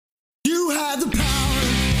You had the power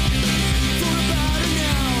for about an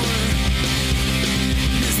hour.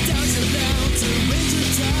 Nostalgia bound to Ranger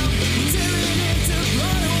Town. We're tearing into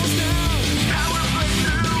blood holes now. Power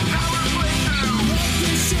playthrough. Let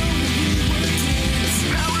the show when we were kids.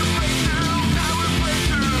 Power playthrough. Now we're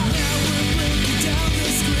breaking down the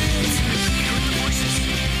script. Hear the voices.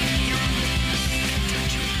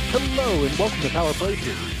 Hello and welcome to Power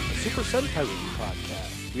Playthrough, a Super Sentai Review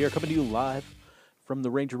podcast. We are coming to you live from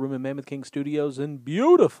the Ranger Room in Mammoth King Studios in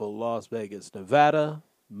beautiful Las Vegas, Nevada.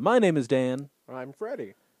 My name is Dan. I'm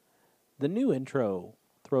Freddy. The new intro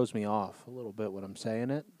throws me off a little bit when I'm saying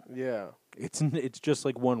it. Yeah. It's just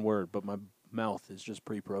like one word, but my mouth is just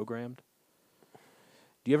pre-programmed.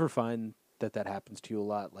 Do you ever find that happens to you a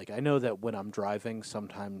lot? Like, I know that when I'm driving,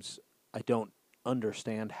 sometimes I don't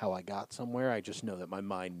understand how I got somewhere. I just know that my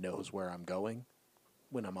mind knows where I'm going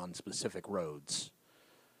when I'm on specific roads.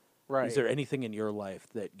 Right. Is there anything in your life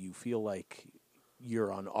that you feel like you're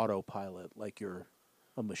on autopilot, like you're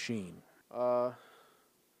a machine? I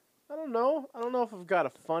don't know. I don't know if I've got a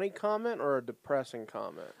funny comment or a depressing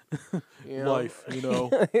comment. You know? Life,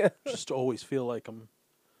 just always feel like I'm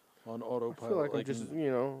on I autopilot. feel like I'm just,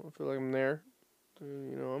 I feel like I'm there.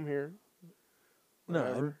 I'm here. No,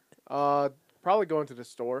 Whatever. Probably going to the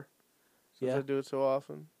store. Since Yeah. I do it so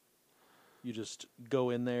often. you just go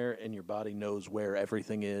in there and your body knows where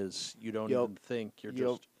everything is. You don't Yup. even think. You're Yup.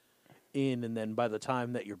 just in, and then by the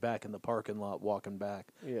time that you're back in the parking lot walking back,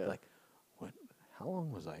 Yeah. like, what? How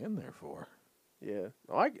long was I in there for? Yeah.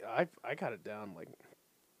 Oh, I got it down. Like,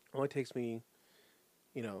 only takes me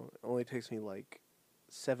like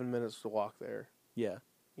 7 minutes to walk there. Yeah.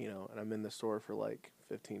 And I'm in the store for like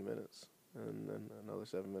 15 minutes, and then another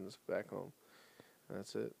 7 minutes back home. And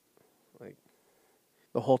that's it. Like,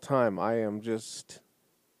 the whole time I am just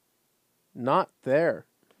not there,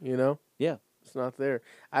 Yeah. It's not there.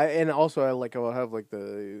 I will have like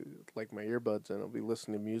my earbuds and I'll be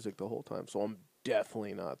listening to music the whole time, so I'm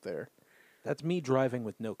definitely not there. That's me driving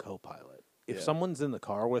with no co-pilot. If Yeah. someone's in the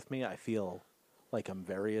car with me, I feel like I'm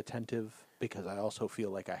very attentive because I also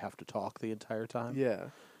feel like I have to talk the entire time. Yeah.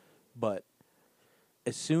 But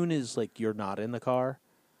as soon as like you're not in the car,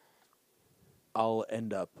 I'll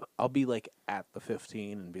be like at the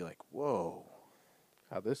 15 and be like, whoa.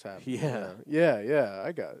 How this happened. Yeah. Yeah,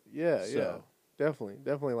 I got it. Yeah. So-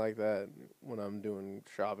 Definitely like that when I'm doing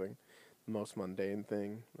shopping. The most mundane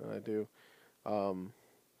thing that I do.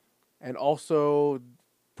 And also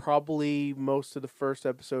probably most of the first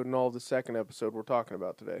episode and all of the second episode we're talking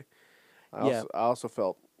about today. I also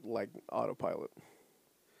felt like autopilot.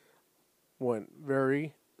 Went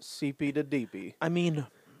very seepy to deepy. I mean,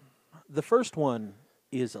 the first one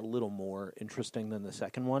is a little more interesting than the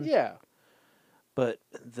second one. Yeah. But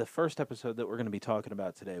the first episode that we're going to be talking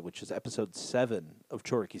about today, which is episode 7 of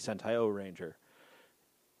Choriki Sentai O Ranger,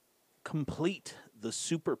 Complete the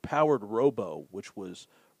Super-Powered Robo, which was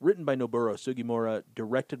written by Noboru Sugimura,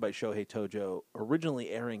 directed by Shohei Tojo, originally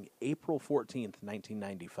airing April 14th,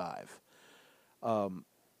 1995.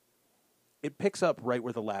 It picks up right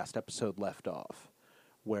where the last episode left off,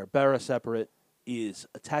 where Bara Separate is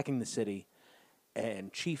attacking the city,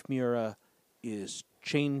 and Chief Miura is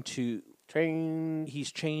chained to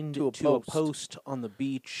a post on the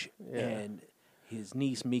beach, Yeah. and his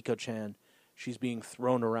niece Miko-chan, she's being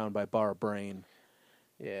thrown around by Bar Brain.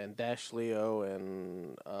 Yeah, and Dash Leo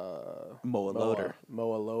and Moa Loader.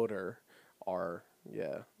 Moa Loader are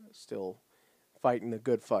still fighting the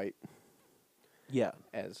good fight. Yeah.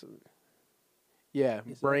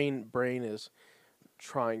 Brain is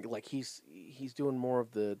trying, like, he's doing more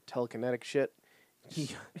of the telekinetic shit.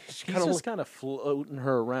 He's just kind of floating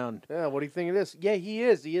her around. Yeah, what do you think of this? Yeah, he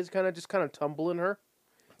is. He is kind of tumbling her.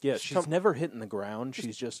 Yeah, she's never hitting the ground.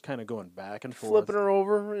 She's just kind of going back and forth. Flipping her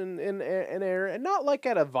over in air. And not like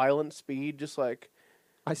at a violent speed, just like...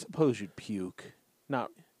 I suppose you'd puke.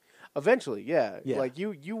 Not... Eventually, yeah. Yeah. Like,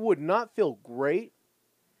 you would not feel great,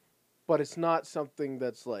 but it's not something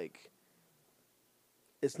that's like...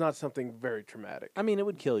 It's not something very traumatic. I mean, it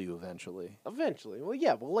would kill you eventually. Eventually. Well,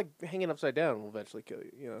 yeah, like, hanging upside down will eventually kill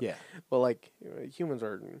you, Yeah. But, like, humans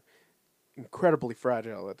are incredibly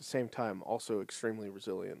fragile at the same time, also extremely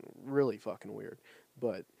resilient. Really fucking weird.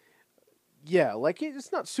 But, yeah, like,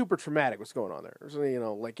 it's not super traumatic what's going on there. So,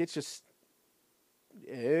 like, it's just...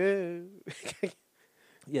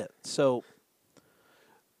 Yeah, so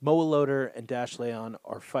Moa Loader and Dash Leon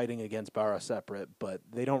are fighting against Bara Separate, but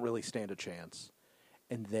they don't really stand a chance,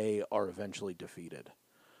 and they are eventually defeated.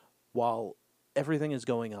 While everything is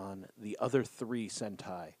going on, the other 3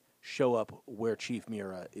 Sentai show up where Chief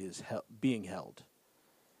Miura is being held,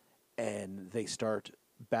 and they start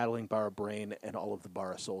battling Bara Brain and all of the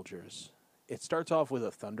Bara soldiers. It starts off with a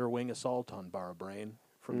Thunderwing assault on Bara Brain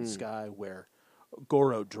from the sky, where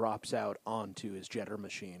Goro drops out onto his jetter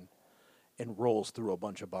machine and rolls through a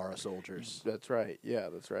bunch of Bara soldiers. That's right. Yeah,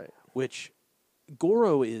 that's right. Which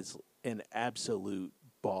Goro is an absolute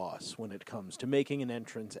boss when it comes to making an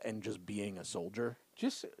entrance and just being a soldier.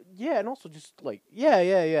 And also just like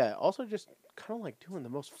yeah. Also just kind of like doing the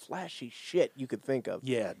most flashy shit you could think of.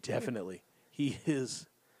 Yeah, definitely. He's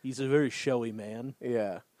a very showy man,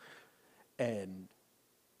 Yeah. and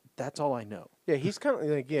that's all I know. Yeah, he's kind of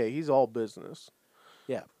like he's all business.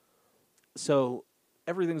 Yeah. So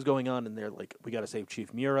everything's going on, and they're like, we got to save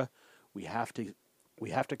Chief Mura. We have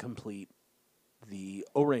to complete the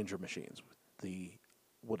O-Ranger machines. The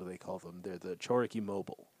what do they call them? They're the Choriki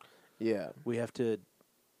Mobile. Yeah. We have to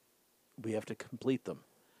complete them.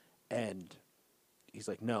 And he's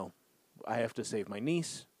like, no, I have to save my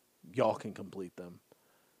niece. Y'all can complete them.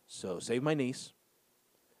 So save my niece,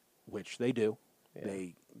 which they do.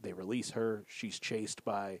 Yeah. They release her. She's chased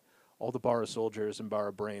by all the Bara soldiers and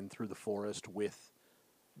Bara Brain through the forest with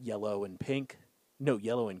yellow and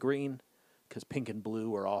green, because pink and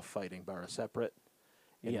blue are off fighting Bara separate.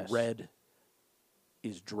 And Yes. red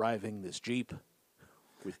is driving this Jeep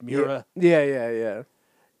with Mura. Yeah.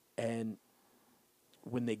 And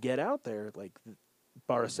when they get out there, like,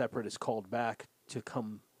 Bara separate is called back to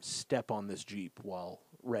come step on this Jeep while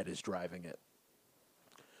Red is driving it.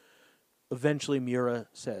 Eventually, Mura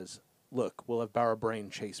says, look, we'll have Bara Brain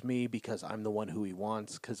chase me because I'm the one who he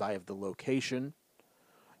wants, because I have the location.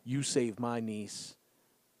 You save my niece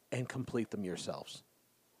and complete them yourselves.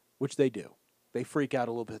 Which they do. They freak out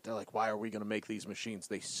a little bit. They're like, why are we going to make these machines?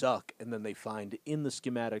 They suck. And then they find in the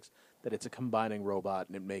schematics that it's a combining robot,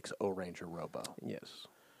 and it makes O-Ranger Robo. Yes.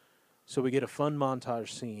 So we get a fun montage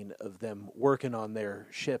scene of them working on their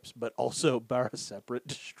ships, but also Bara separate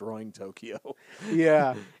destroying Tokyo.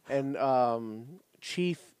 Yeah, and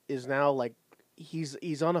Chief is now like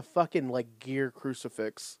he's on a fucking like gear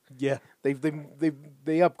crucifix. Yeah. They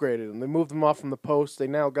upgraded him. They moved him off from the post. They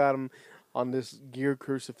now got him on this gear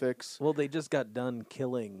crucifix. Well, they just got done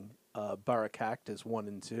killing Bara Cactus 1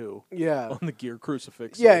 and 2 Yeah, on the gear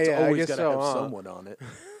crucifix. So Yeah, it's yeah, I always guess got to so, have huh? someone on it.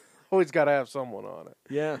 always got to have someone on it.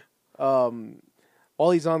 Yeah. While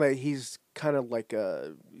he's on that, he's kind of like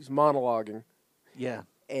he's monologuing, Yeah.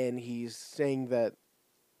 and he's saying that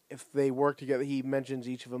if they work together, he mentions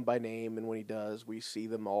each of them by name, and when he does, we see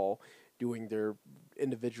them all doing their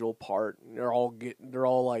individual part. And they're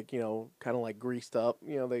all like, kind of like greased up.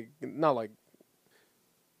 They not like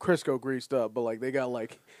Crisco greased up, but like they got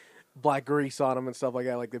like black grease on them and stuff like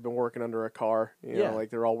that. Like they've been working under a car. Yeah. Like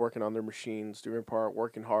they're all working on their machines, doing part,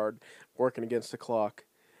 working hard, working against the clock.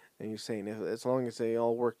 And he's saying, as long as they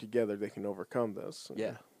all work together, they can overcome this.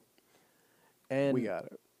 Yeah. And We got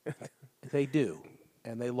it. they do.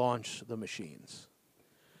 And they launch the machines.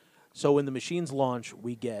 So when the machines launch,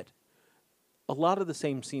 we get a lot of the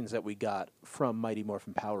same scenes that we got from Mighty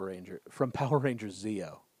Morphin Power Rangers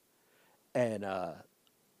Zeo. And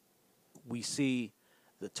we see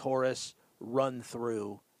the Taurus run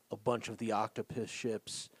through a bunch of the octopus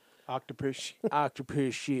ships, the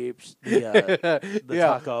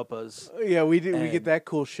Yeah. Takapas. Yeah, we do. We And- get that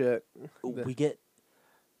cool shit.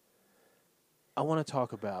 I want to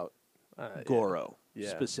talk about Yeah. Goro Yeah.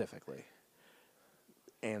 specifically,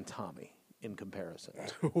 and Tommy in comparison.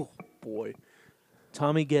 Oh boy.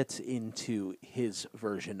 Tommy gets into his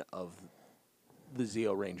version of the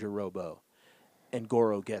Zeo Ranger Robo, and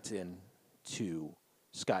Goro gets into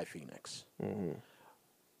Sky Phoenix. Mm-hmm.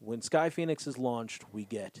 When Sky Phoenix is launched, we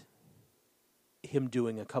get him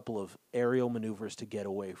doing a couple of aerial maneuvers to get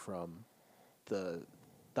away from the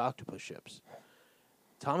octopus ships.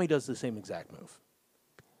 Tommy does the same exact move.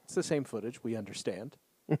 It's the same footage, we understand.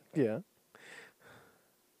 Yeah.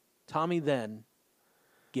 Tommy then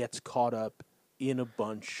gets caught up in a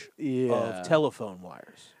bunch Yeah. of telephone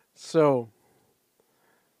wires. So,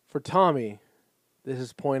 for Tommy, this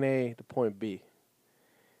is point A to point B.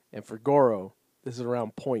 And for Goro, this is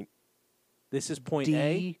around point This is point D.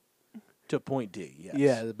 A to point D, yes.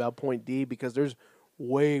 Yeah, it's about point D because there's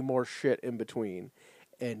way more shit in between.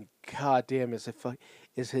 And goddamn, is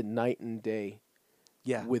it night and day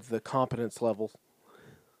Yeah. with the competence level.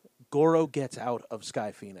 Goro gets out of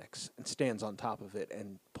Sky Phoenix and stands on top of it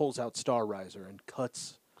and pulls out Star Riser and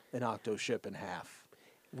cuts an octo ship in half.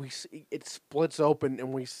 We see, it splits open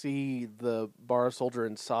and we see the Bara soldier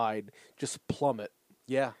inside just plummet.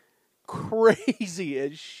 Yeah. Crazy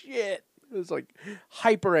as shit. It's like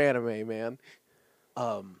hyper anime, man.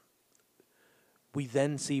 We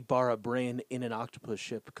then see Bara Brain in an octopus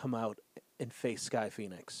ship come out and face Sky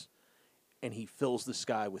Phoenix. and he fills the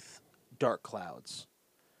sky with dark clouds.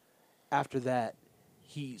 After that,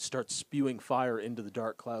 he starts spewing fire into the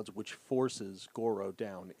dark clouds, which forces Goro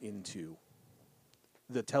down into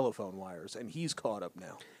the telephone wires, and he's caught up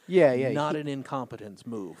now. Yeah. Not an incompetence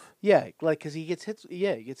move. Yeah, like, because he gets hit.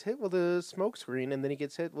 Yeah, he gets hit with a smoke screen, and then he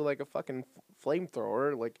gets hit with like a fucking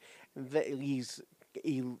flamethrower. Like,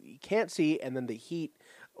 he can't see, and then the heat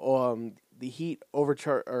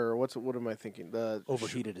overcharge, or what am I thinking? The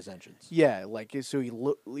Overheated his engines. Yeah, like, so he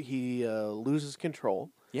loses control.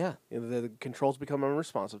 Yeah. And the controls become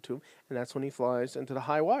unresponsive to him, and that's when he flies into the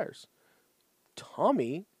high wires.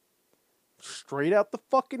 Tommy, straight out the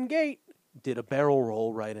fucking gate, Did a barrel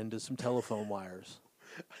roll right into some telephone wires.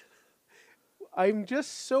 I'm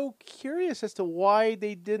just so curious as to why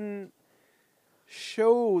they didn't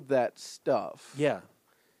show that stuff. Yeah.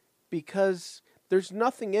 Because there's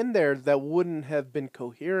nothing in there that wouldn't have been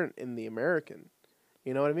coherent in the American.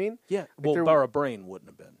 You know what I mean? Yeah. Like Well, there- Bar of Brain wouldn't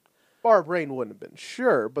have been. Bar Brain wouldn't have been,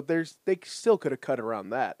 sure, but they still could have cut around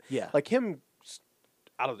that. Yeah. Like him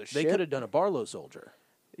out of the They ship. could have done a Barlow Soldier.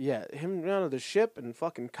 Yeah, him out of the ship and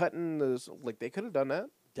fucking cutting this. Like, they could have done that.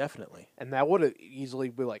 Definitely. And that would have easily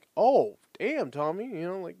been like, oh, damn, Tommy, you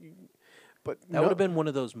know, like, but That would have been one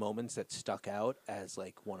of those moments that stuck out as,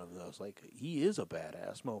 like, one of those, like, he is a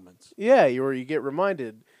badass moments. yeah, you get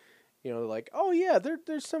reminded, you know, like, oh yeah,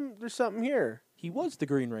 there's something here. He was the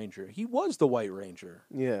Green Ranger. He was the White Ranger.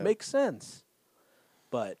 Yeah. Makes sense.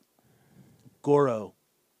 But Goro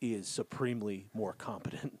is supremely more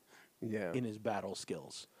competent Yeah, in his battle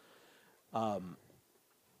skills.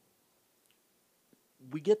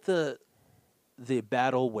 We get the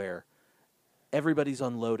battle where everybody's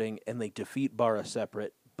unloading and they defeat Bara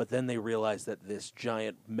separate, but then they realize that this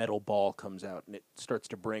giant metal ball comes out and it starts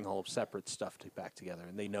to bring all separate stuff back together,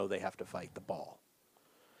 and they know they have to fight the ball.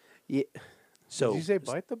 yeah. So Did you say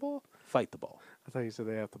bite the ball? fight the ball. I thought you said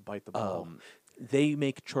they have to bite the ball. They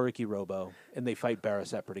make Choriki Robo, and they fight Bara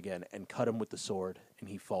separate again and cut him with the sword, and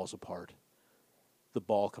he falls apart. The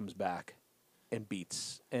ball comes back and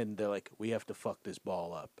beats, and they're like, we have to fuck this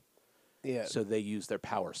ball up. Yeah. So they use their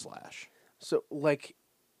power slash. So, like,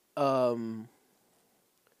 I'm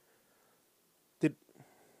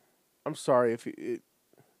sorry if did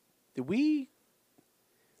we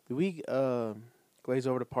glaze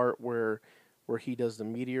over the part where he does the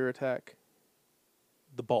meteor attack?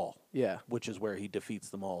 The ball, Yeah. which is where he defeats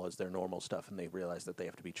them all as their normal stuff, and they realize that they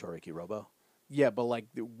have to be Choriki Robo. Yeah, but like,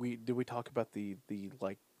 did we talk about the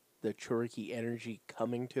Choriki energy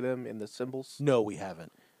coming to them in the symbols? No, we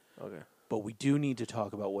haven't. Okay. But we do need to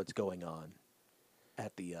talk about what's going on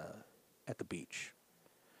at the beach,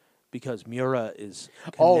 because Miura is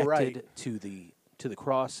connected Oh, right. to the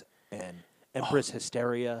cross, and Empress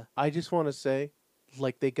Hysteria. I just want to say,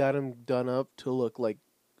 like, they got him done up to look like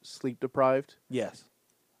sleep deprived, Yes.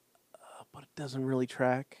 but it doesn't really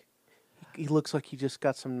track. He looks like he just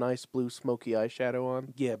got some nice blue smoky eyeshadow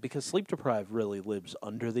on. Yeah, because sleep deprived really lives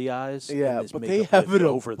under the eyes. and Yeah, this but they makeup have lived it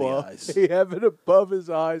over the above. eyes. They have it above his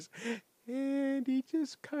eyes, and he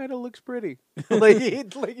just kind of looks pretty. like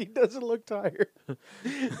he doesn't look tired.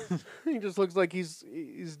 He just looks like he's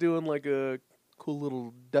doing like a cool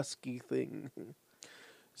little dusky thing.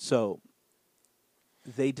 So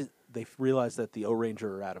they realize that the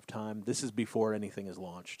O-Ranger are out of time. This is before anything is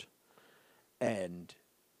launched, and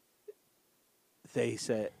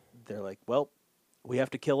they're like, well, we have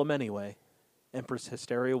to kill him anyway. Empress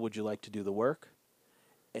Hysteria, would you like to do the work?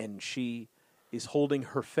 And she is holding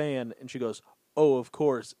her fan, and she goes, oh, of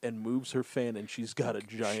course, and moves her fan, and she's got a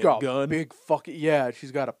giant She's got gun. a big fucking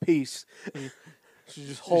she's got a piece. She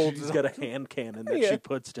just holds. She's it got up. a hand cannon that Yeah. she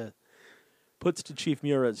puts to Chief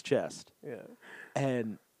Miura's chest. Yeah.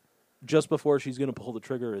 And just before she's going to pull the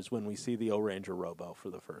trigger is when we see the O-Ranger Robo for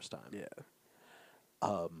the first time. Yeah.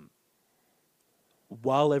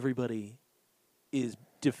 While everybody is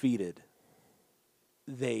defeated,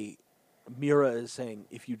 Miura is saying,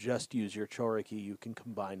 if you just use your Choriki, you can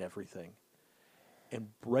combine everything. And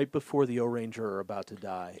right before the O-Ranger are about to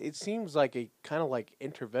die, It seems like a kind of like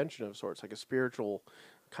intervention of sorts, like a spiritual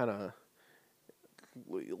kind of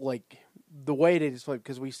like the way it is, like,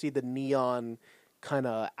 because we see the neon kind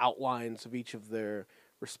of outlines of each of their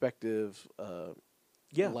respective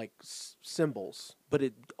like symbols. but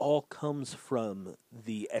it all comes from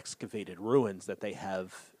the excavated ruins that they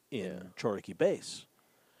have in Choriki Base.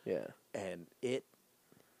 Yeah. And it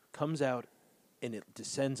comes out and it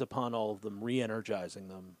descends upon all of them, re-energizing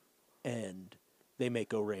them, and they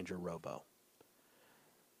make O-Ranger Robo.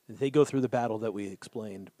 They go through the battle that we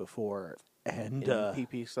explained before, and In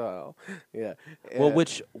PP style. Yeah.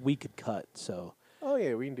 which we could cut. So Oh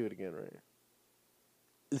yeah, we can do it again,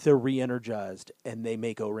 right? they're re-energized and they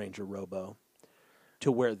make O-Ranger Robo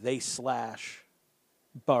to where they slash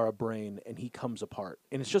Bara Brain and he comes apart.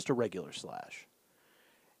 And it's just a regular slash.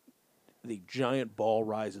 The giant ball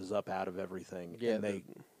rises up out of everything. Yeah, and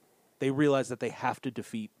they realize that they have to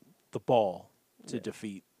defeat the ball to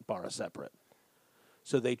defeat Bara Separate.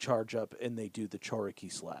 So they charge up and they do the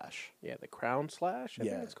Choriki slash. Yeah, the crown slash, I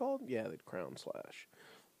Yeah. think it's called. Yeah, the crown slash.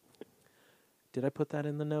 Did I put that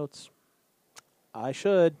in the notes? I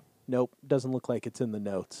should. Nope, doesn't look like it's in the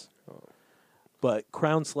notes. Oh. But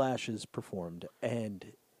Crown Slash is performed,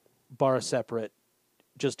 and Bara Separate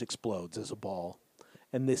just explodes as a ball.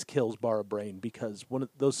 And this kills Bara Brain because one of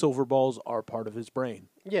those silver balls are part of his brain.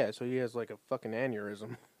 Yeah, so he has like a fucking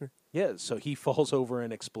aneurysm. Yeah, so he falls over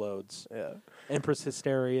and explodes. Yeah. Empress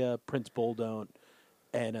Hysteria, Prince Buldont,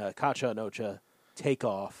 and Kacha Nocha take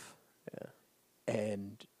off. Yeah.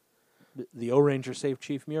 And the O-Ranger save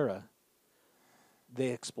Chief Mura.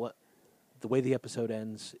 The way the episode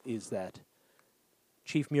ends is that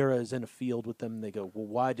Chief Mura is in a field with them. They go, well,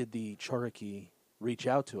 why did the Choriki reach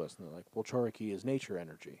out to us? And they're like, well, Choriki is nature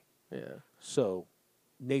energy. Yeah. So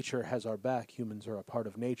nature has our back. Humans are a part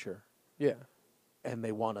of nature. Yeah. And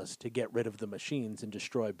they want us to get rid of the machines and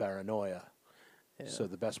destroy Baranoia. Yeah. So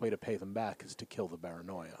the best way to pay them back is to kill the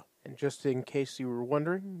Baranoia. And just in case you were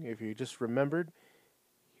wondering, if you just remembered,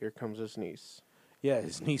 here comes his niece. Yeah,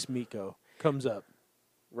 his niece Miko comes up.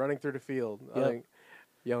 Running through the field, Yep.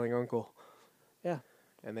 yelling uncle. Yeah.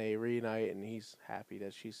 And they reunite, and he's happy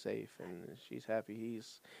that she's safe, and she's happy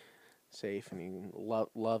he's safe, and he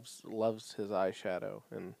loves his eyeshadow,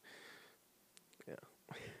 and yeah.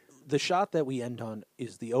 The shot that we end on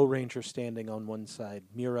is the O-Ranger standing on one side,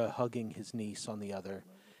 Mira hugging his niece on the other,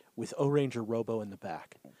 with O-Ranger Robo in the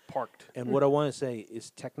back. Parked. And what I want to say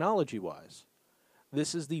is, technology-wise,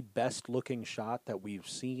 this is the best-looking shot that we've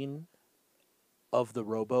seen of the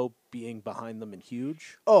Robo being behind them and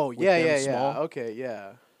huge. Oh, with yeah, them yeah, small. yeah. Okay,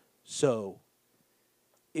 yeah. So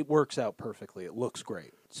it works out perfectly. It looks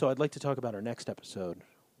great. So I'd like to talk about our next episode,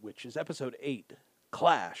 which is episode 8,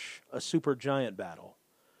 Clash, a Super Giant Battle,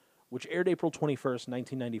 which aired April 21st,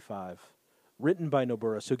 1995, written by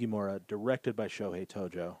Nobura Sugimura, directed by Shohei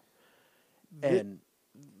Tojo. And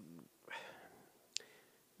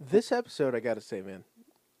This episode, I gotta say, man,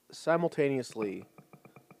 simultaneously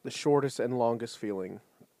the shortest and longest feeling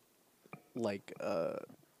like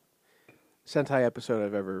Sentai episode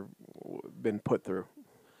I've ever been put through.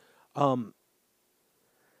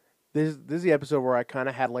 This is the episode where I kind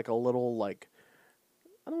of had like a little like,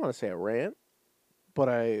 I don't want to say a rant, but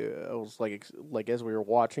I was like as we were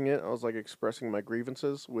watching it, I was like expressing my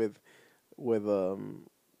grievances with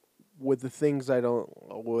the things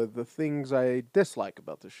I dislike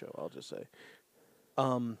about the show. I'll just say.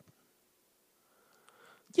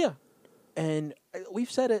 yeah, and we've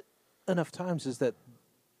said it enough times, is that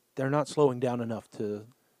they're not slowing down enough to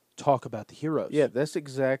talk about the heroes. Yeah, that's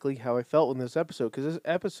exactly how I felt in this episode. Because this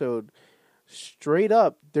episode, straight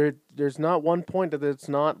up, there's not one point that it's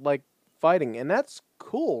not like fighting, and that's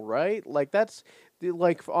cool, right? Like that's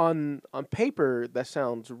like on paper that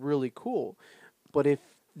sounds really cool, but if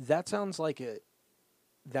That sounds like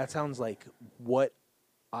what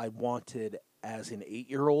I wanted as an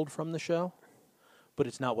 8-year-old from the show, but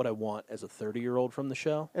it's not what I want as a 30-year-old from the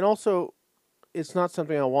show. and also, it's not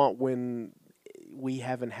something I want when we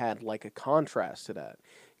haven't had like a contrast to that,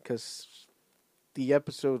 because the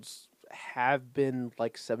episodes have been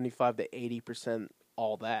like 75 to 80%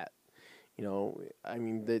 all that. You know, I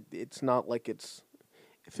mean, it's not like it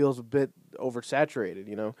feels a bit oversaturated.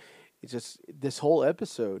 You know, it's just this whole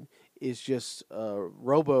episode is just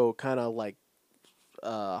Robo kind of like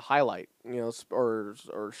highlight, you know, or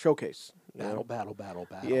showcase. You know? Battle.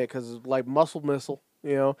 Yeah, because like Muscle Missile,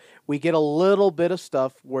 you know, we get a little bit of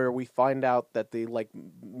stuff where we find out that the like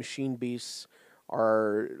machine beasts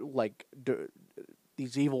are like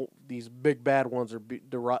these big bad ones are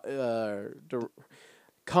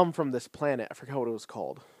come from this planet. I forgot what it was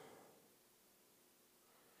called.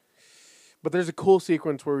 But there's a cool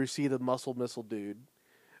sequence where we see the Muscle Missile dude.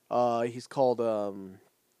 He's called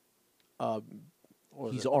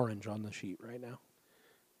He's orange on the sheet right now.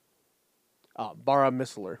 Bara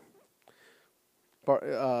Missiler.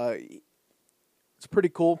 It's pretty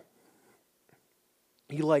cool.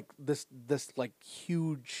 He like this like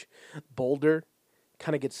huge boulder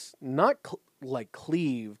kind of gets not like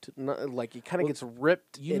cleaved, like he kind of gets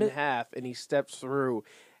ripped in half, and he steps through,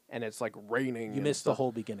 and it's like raining. You missed the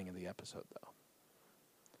whole beginning of the episode, though.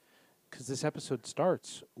 Because this episode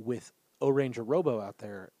starts with O-Ranger Robo out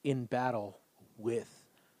there in battle with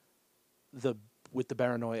the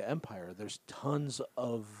Baranoia Empire. There's tons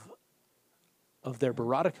of of their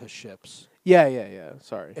Barotica ships, Yeah.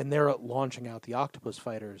 Sorry. and they're launching out the Octopus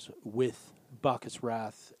fighters with Bacchus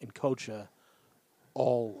Wrath and Kocha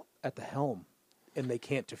all at the helm, and they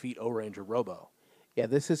can't defeat O-Ranger Robo. Yeah,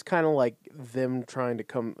 this is kind of like them trying to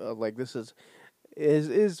come. Like this is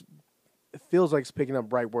it feels like it's picking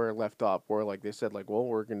up right where it left off, where like they said, like, well,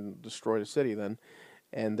 we're going to destroy the city then,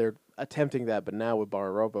 and they're attempting that. But now with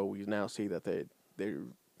Bar Robo, we now see that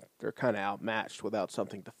they're kind of outmatched without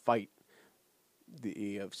something to fight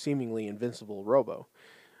the seemingly invincible Robo.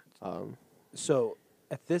 So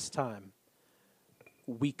at this time,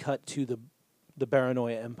 we cut to the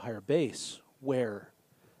Baranoia Empire base where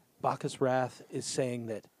Bacchus Wrath is saying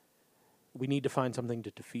that we need to find something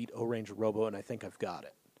to defeat O-Ranger Robo, and I think I've got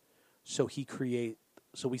it. So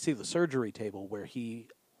we see the surgery table where he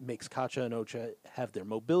makes Kacha and Ocha have their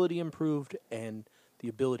mobility improved and the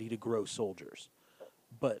ability to grow soldiers.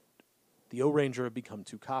 But the O-Ranger had become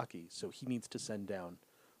too cocky, so he needs to send down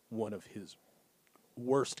one of his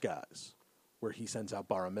worst guys, where he sends out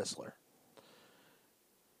Bara Missler.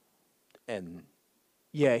 And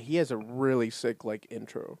Yeah, he has a really sick like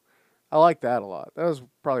intro. I like that a lot. That was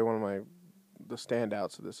probably one of the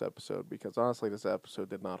standouts of this episode because honestly, this episode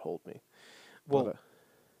did not hold me. well, But,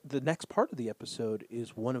 the next part of the episode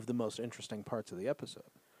is one of the most interesting parts of the episode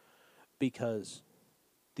because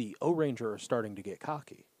the O-Ranger are starting to get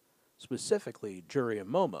cocky, specifically Jury and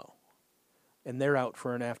Momo, and they're out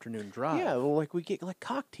for an afternoon drive. yeah, well, like we get like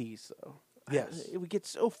cock teased though. Yes. We get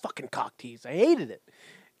so fucking cock teased. I hated it.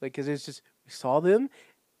 Like, cause it's just we saw them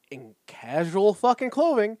in casual fucking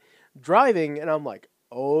clothing driving, and I'm like,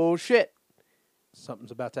 oh shit.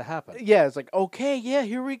 Something's about to happen. Yeah, it's like okay, yeah,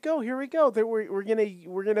 here we go. We're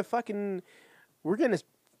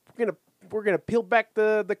gonna peel back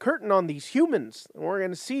the curtain on these humans, and we're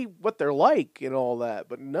gonna see what they're like and all that.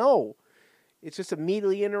 But no, it's just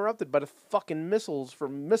immediately interrupted by the fucking missiles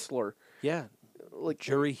from Missler. Yeah. Like,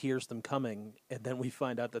 Jury hears them coming, and then we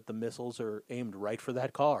find out that the missiles are aimed right for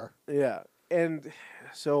that car. yeah, and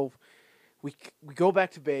so we go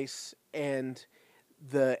back to base, and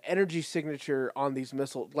the energy signature on these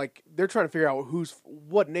missiles, like they're trying to figure out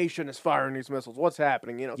what nation is firing these missiles, what's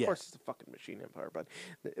happening. You know, of Yes. course it's the fucking Machine Empire,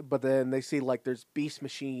 but then they see like there's Beast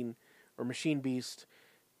Machine or Machine Beast.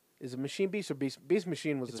 Is it Machine Beast or Beast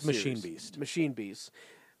Machine was It's the series. Machine Beast.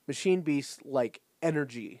 Machine Beast like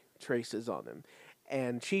energy traces on him,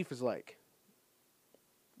 and Chief is like,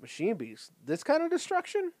 Machine Beast, this kind of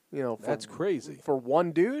destruction, you know, That's crazy. for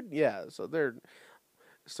one dude. Yeah, so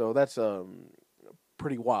that's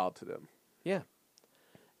pretty wild to them. Yeah.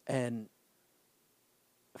 And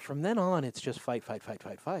from then on, it's just fight.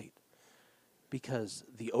 Because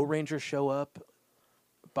the O-Rangers show up.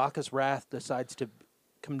 Bacchus Wrath decides to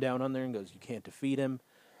come down on there and goes, you can't defeat him.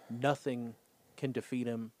 Nothing can defeat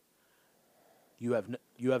him. You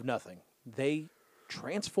have nothing. They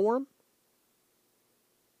transform.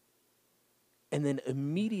 And then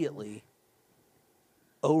immediately,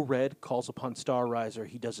 O-Red calls upon Star Riser.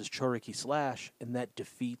 He does his Choriki Slash, and that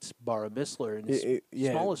defeats Bara Missler in his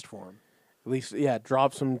yeah. smallest form. At least, yeah,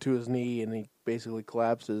 drops him to his knee, and he basically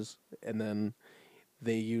collapses. And then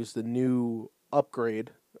they use the new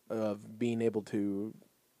upgrade of being able to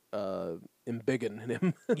embiggen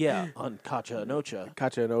him. Yeah, on Kacha and Ocha.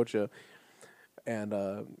 Kacha and Ocha. And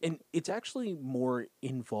it's actually more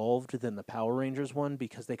involved than the Power Rangers one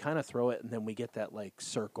because they kind of throw it, and then we get that like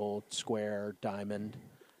circle, square, diamond.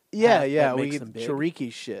 yeah, path that we makes get them big.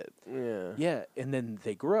 Choriki shit. Yeah. Yeah, and then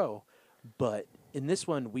they grow. But in this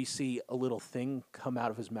one, we see a little thing come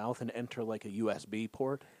out of his mouth and enter like a USB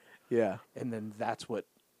port, Yeah. and then that's what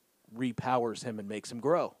repowers him and makes him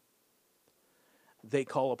grow. They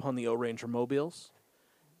call upon the O-Ranger mobiles,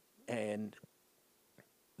 and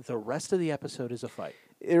the rest of the episode is a fight.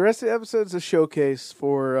 The rest of the episode's a showcase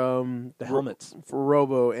for The helmets. for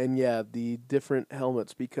Robo, and yeah, the different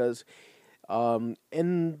helmets because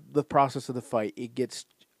in the process of the fight, it gets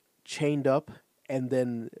chained up and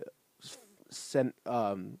then sent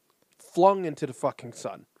flung into the fucking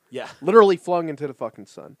sun. Yeah. Literally flung into the fucking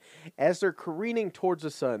sun. As they're careening towards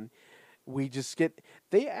the sun, we just get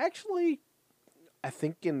they actually I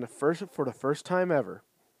think for the first time ever,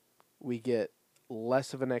 we get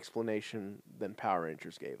less of an explanation than Power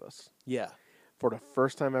Rangers gave us. Yeah. For the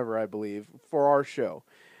first time ever, I believe, for our show,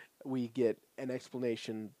 we get an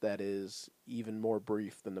explanation that is even more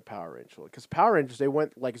brief than the Power Rangers. Because Power Rangers, they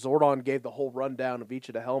went, like Zordon gave the whole rundown of each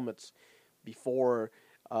of the helmets before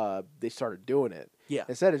they started doing it. Yeah.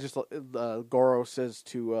 Instead, it's just Goro says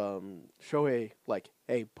to Shohei, like,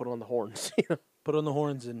 hey, put on the horns. Put on the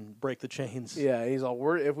horns and break the chains. Yeah, he's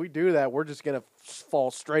all, if we do that, we're just going to fall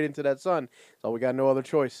straight into that sun. So we got no other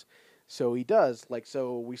choice. So he does. Like,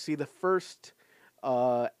 so we see the first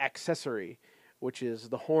accessory, which is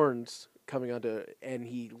the horns coming onto, and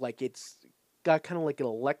he, like, it's got kind of like an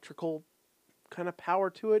electrical kind of power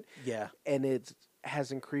to it, Yeah. and it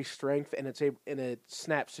has increased strength, and it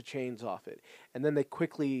snaps the chains off it. And then they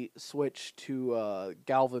quickly switch to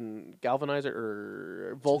galvanizer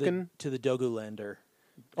or Vulcan. To the Dogulander.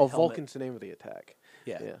 Oh, helmet. Vulcan's the name of the attack.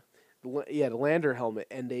 Yeah. Yeah, the lander helmet,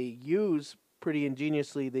 and they use pretty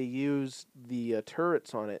ingeniously. They use the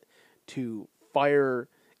turrets on it to fire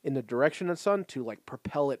in the direction of the sun to like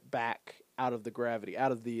propel it back out of the gravity,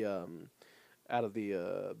 out of the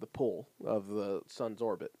pull of the sun's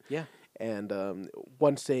orbit. Yeah. And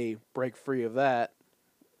once they break free of that,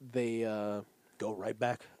 they Go right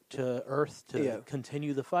back to Earth to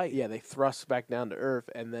continue the fight. they thrust back down to Earth,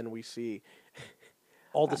 and then we see.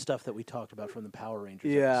 All the stuff that we talked about from the Power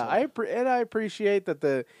Rangers. Yeah, episode. I appreciate that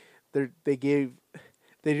they didn't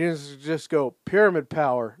just go pyramid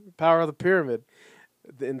power of the pyramid,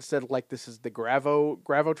 instead like this is the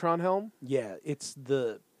Gravotron helm. Yeah, it's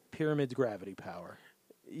the Pyramid's gravity power.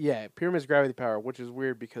 Yeah, pyramid's gravity power, which is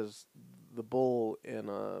weird because the bull in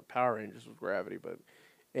Power Rangers was gravity. But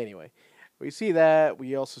anyway, we see that.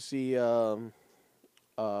 We also see Mo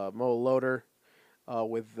Loader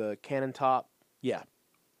with the cannon top. Yeah.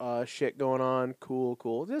 Shit going on,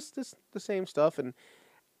 cool. Just the same stuff, and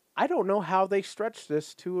I don't know how they stretched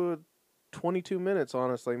this to 22 minutes.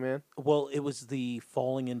 Honestly, man. Well, it was the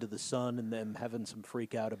falling into the sun and them having some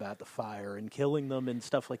freak out about the fire and killing them and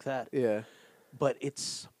stuff like that. Yeah, But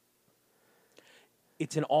it's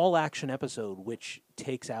an all action episode, which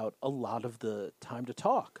takes out a lot of the time to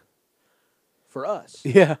talk for us.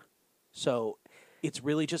 yeah. So it's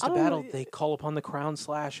really just I a don't battle. know. They call upon the Crown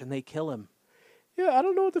Slash and they kill him. Yeah, I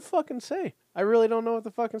don't know what to fucking say. I really don't know what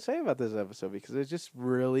to fucking say about this episode because it just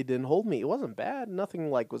really didn't hold me. It wasn't bad.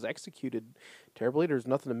 Nothing like was executed terribly. There's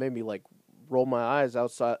nothing that made me like roll my eyes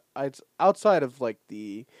outside of like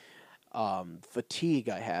the fatigue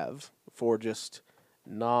I have for just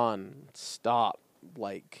non-stop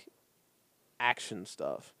like action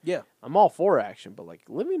stuff. Yeah. I'm all for action, but like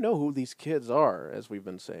let me know who these kids are, as we've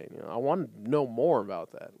been saying. You know, I want to know more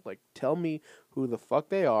about that. Like tell me who the fuck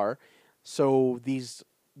they are. So these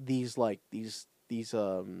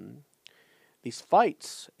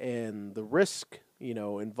fights and the risk, you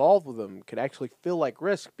know, involved with them could actually feel like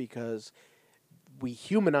risk because we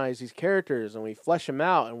humanize these characters and we flesh them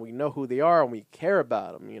out and we know who they are and we care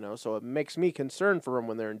about them, you know. So it makes me concerned for them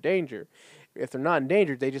when they're in danger. If they're not in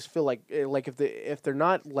danger, they just feel like if they're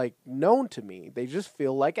not like known to me, they just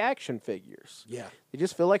feel like action figures. Yeah. They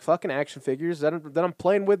just feel like fucking action figures that I'm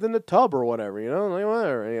playing with in the tub or whatever, you know, like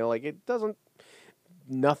whatever. You know, like it doesn't.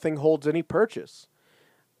 Nothing holds any purchase.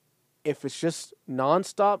 If it's just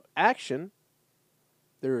nonstop action,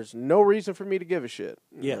 there is no reason for me to give a shit.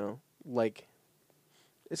 You know? Like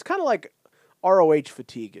it's kind of like ROH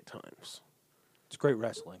fatigue at times. It's great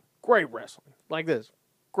wrestling. Great wrestling, like this,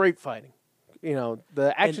 great fighting. You know,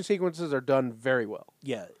 the action sequences are done very well.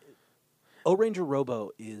 Yeah. O-Ranger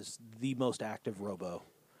Robo is the most active Robo,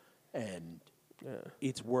 and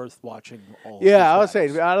it's worth watching all. Yeah, I of would his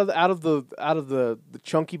say battles. out of the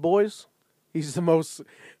chunky boys, he's the most.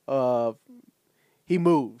 He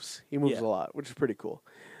moves a lot, which is pretty cool.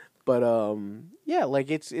 But yeah,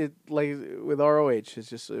 like it's like with ROH, it's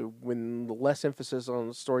just when the less emphasis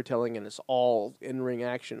on storytelling and it's all in-ring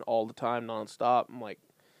action all the time, nonstop. I'm like,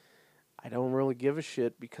 I don't really give a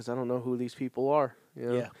shit because I don't know who these people are. You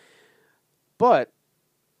know? Yeah. But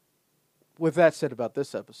with that said about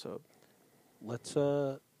this episode, Let's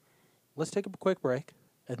take a quick break,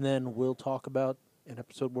 and then we'll talk about an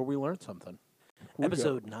episode where we learned something.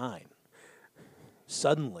 Episode 9.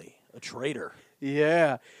 Suddenly, a traitor.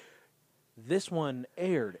 yeah, This one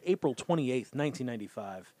aired April 28th,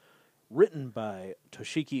 1995. Written by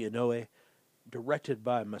Toshiki Inoue. Directed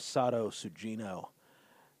by Masato Sugino.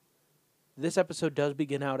 This episode does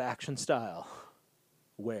begin out action style.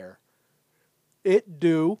 Where? it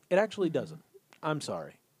Actually doesn't. I'm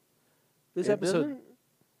sorry. This It episode doesn't?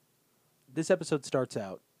 This episode starts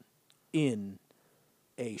out in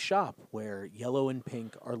a shop where Yellow and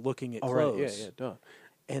Pink are looking at clothes. Right, yeah, duh.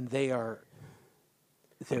 And they're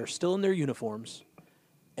still in their uniforms,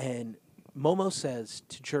 and Momo says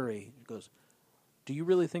to Jury, goes, "Do you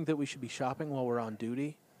really think that we should be shopping while we're on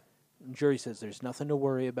duty?" And Jury says, "There's nothing to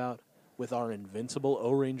worry about. With our invincible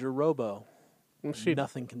O-Ranger Robo,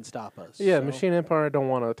 nothing can stop us." Yeah, So, Machine Empire don't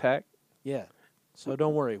want to attack. Yeah. So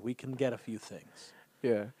don't worry, we can get a few things.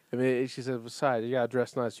 Yeah. I mean, she said, besides, you got to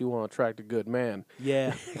dress nice. You want to attract a good man.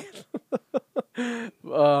 Yeah.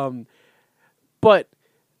 But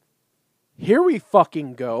here we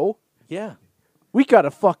fucking go. Yeah. We got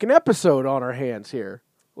a fucking episode on our hands here.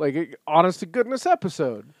 Like, honest to goodness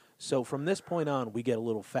episode. So from this point on, we get a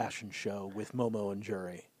little fashion show with Momo and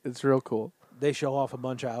Jury. It's real cool. They show off a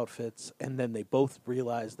bunch of outfits, and then they both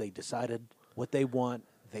realize they decided what they want.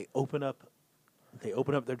 They open up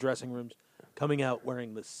their dressing rooms, coming out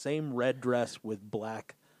wearing the same red dress with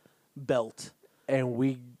black belt. And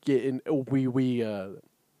we get in, and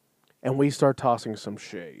we start tossing some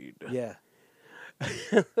shade. Yeah.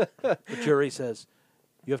 The Jury says,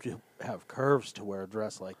 you have to have curves to wear a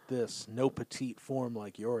dress like this. No petite form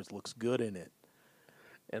like yours looks good in it.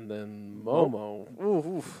 And then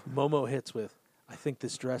Momo Hits with, I think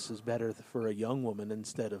this dress is better for a young woman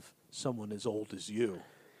instead of someone as old as you.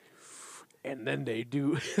 And then they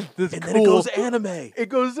do this. And cool, then it goes anime. It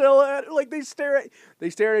goes like they stare at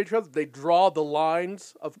each other. They draw the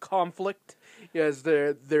lines of conflict as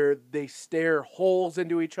they stare holes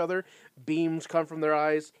into each other. Beams come from their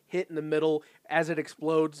eyes, hit in the middle. As it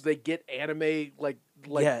explodes, they get anime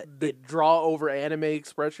they draw over anime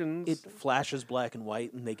expressions. It flashes black and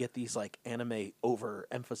white, and they get these like anime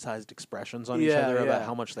overemphasized expressions on each other about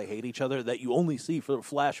how much they hate each other that you only see for a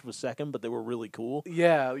flash of a second, but they were really cool.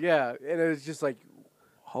 Yeah, and it was just like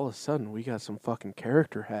all of a sudden we got some fucking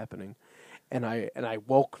character happening, and I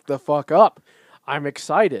woke the fuck up. I'm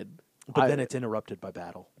excited, but then it's interrupted by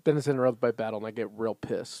battle. And I get real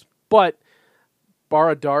pissed. But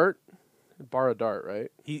Bara Dart, right?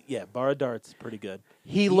 Bara Dart's pretty good.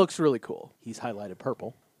 He looks really cool. He's highlighted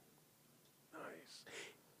purple. Nice.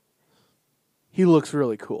 He looks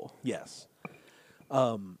really cool. Yes.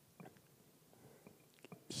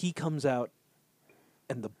 He comes out,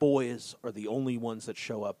 and the boys are the only ones that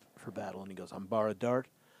show up for battle. And he goes, I'm Bara Dart.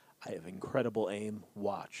 I have incredible aim.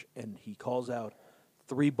 Watch. And he calls out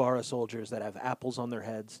 3 Bara soldiers that have apples on their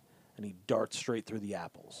heads, and he darts straight through the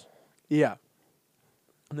apples. Yeah.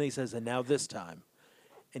 And then he says, and now this time.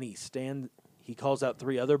 And he calls out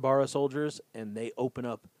 3 other Bara soldiers, and they open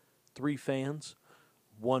up 3 fans,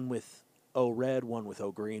 one with O red, one with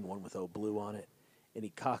O green, one with O blue on it. And he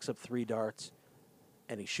cocks up 3 darts,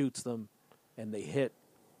 and he shoots them, and they hit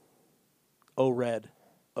O red,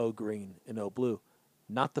 O green, and O blue.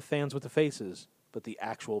 Not the fans with the faces, but the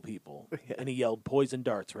actual people. Yeah. And he yelled poison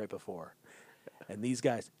darts right before. And these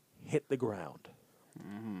guys hit the ground.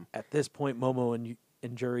 Mm-hmm. At this point, Momo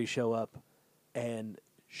and Jury show up, and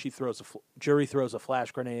Jury throws a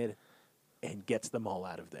flash grenade and gets them all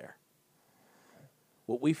out of there.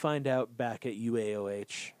 What we find out back at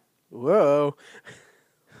UAOH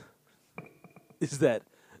is that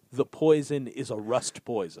the poison is a rust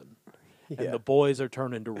poison, and the boys are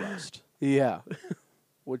turned into rust. Yeah.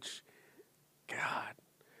 Which, God,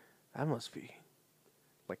 that must be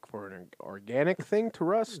like for an organic thing to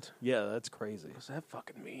rust. Yeah, that's crazy. What does that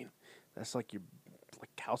fucking mean? That's like you're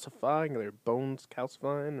like calcifying, their bones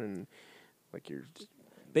calcifying, and like you're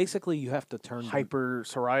basically you have to turn hyper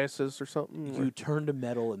psoriasis or something. You turn to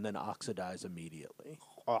metal and then oxidize immediately.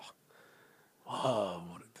 What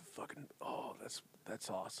the fucking that's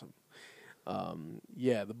awesome.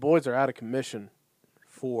 Yeah, the boys are out of commission.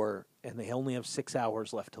 And they only have 6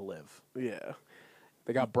 hours left to live. Yeah.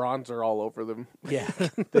 They got bronzer all over them. Yeah,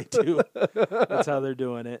 they do. That's how they're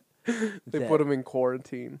doing it. They put them in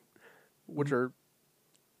quarantine, which are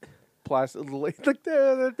plastic, like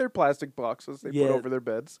they're plastic boxes they put over their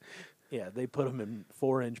beds. Yeah, they put them in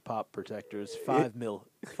 4-inch pop protectors,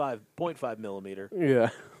 5.5 millimeter. Yeah,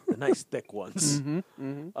 the nice thick ones.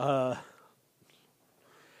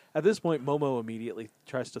 At this point, Momo immediately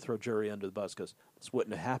tries to throw Jury under the bus because this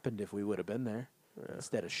wouldn't have happened if we would have been there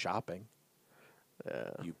instead of shopping.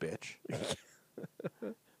 You bitch.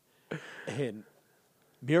 And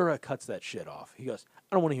Miura cuts that shit off. He goes,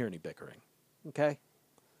 I don't want to hear any bickering. Okay?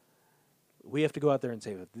 We have to go out there and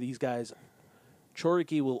save it. These guys,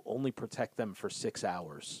 Choriki will only protect them for 6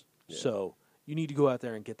 hours. Yeah. So you need to go out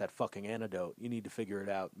there and get that fucking antidote. You need to figure it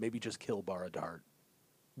out. Maybe just kill Bara Dart.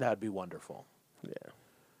 That'd be wonderful. Yeah.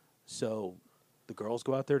 So the girls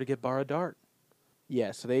go out there to get Bara Dart.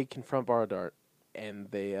 Yeah, so they confront Bara Dart, and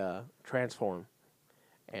they transform,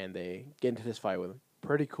 and they get into this fight with him.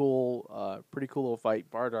 Pretty cool little fight.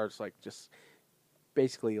 Bara Dart's like just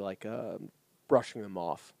basically like brushing them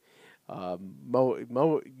off.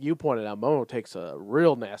 Mo, you pointed out Momo takes a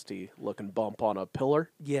real nasty looking bump on a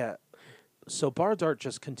pillar. Yeah. So Bara Dart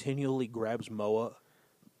just continually grabs Momo.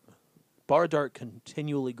 Bara Dart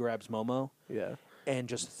continually grabs Momo. Yeah. And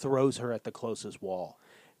just throws her at the closest wall.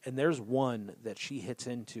 And there's one that she hits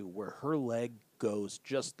into where her leg goes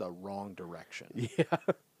just the wrong direction. Yeah.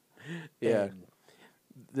 Yeah. And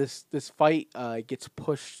this fight gets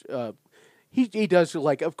pushed. he does,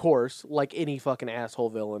 like, of course, like any fucking asshole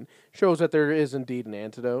villain, shows that there is indeed an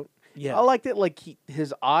antidote. Yeah. I liked it. Like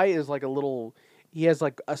his eye is like a little. He has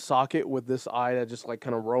like a socket with this eye that just like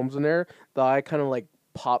kind of roams in there. The eye kind of like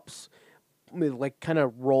pops, like kind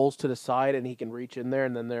of rolls to the side, and he can reach in there.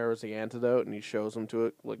 And then there is the antidote, and he shows him to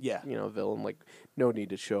it. Like villain. Like no need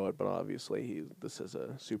to show it, but obviously this is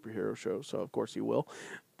a superhero show, so of course he will.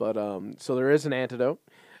 But so there is an antidote.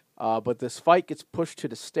 But this fight gets pushed to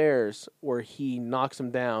the stairs where he knocks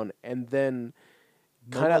him down, and then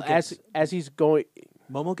kind of as he's going.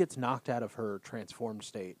 Momo gets knocked out of her transformed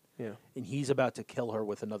state, Yeah. and he's about to kill her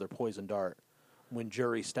with another poison dart when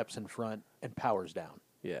Jury steps in front and powers down.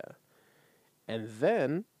 Yeah. And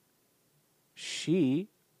then she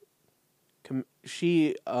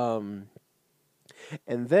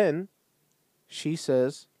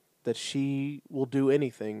says that she will do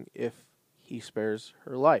anything if he spares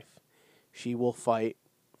her life. She will fight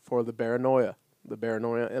for the Baranoia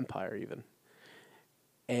Empire even.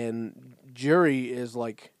 And Jury is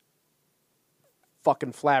like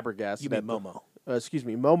fucking flabbergasted. You mean Momo? Excuse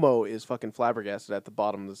me, Momo is fucking flabbergasted at the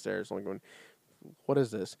bottom of the stairs, like going, "What is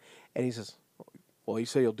this?" And he says, "Well, you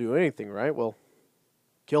say you'll do anything, right? Well,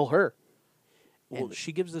 kill her." Well,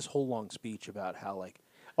 she gives this whole long speech about how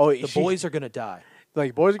The boys are gonna die.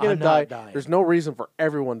 Like, boys are going I'm to not die. dying. There's no reason for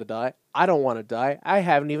everyone to die. I don't want to die. I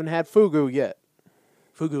haven't even had fugu yet.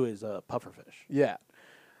 Fugu is a pufferfish. Yeah.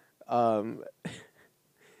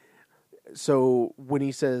 So when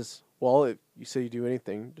he says, well, if you say you do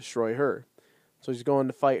anything, destroy her. So he's going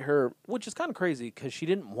to fight her. Which is kind of crazy because she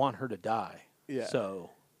didn't want her to die. Yeah.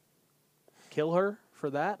 So, kill her for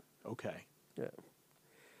that? Okay. Yeah.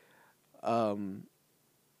 Momo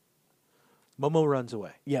runs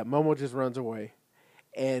away. Yeah, Momo just runs away.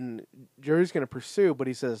 And Jury's going to pursue, but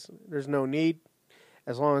he says, there's no need.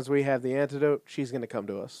 As long as we have the antidote, she's going to come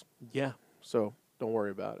to us. Yeah. So don't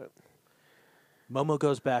worry about it. Momo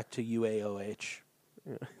goes back to UAOH.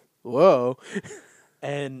 Yeah. Whoa.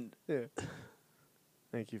 And Yeah.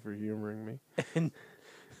 Thank you for humoring me.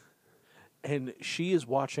 and she is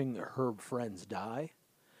watching her friends die,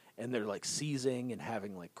 and they're like seizing and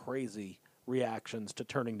having like crazy reactions to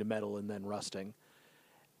turning to metal and then rusting.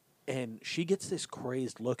 And she gets this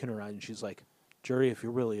crazed look in her eye, and she's like, Jury, if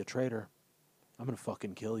you're really a traitor, I'm going to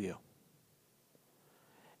fucking kill you.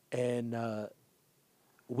 And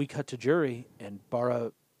we cut to Jury, and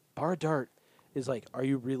Bara Dart is like, are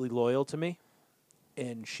you really loyal to me?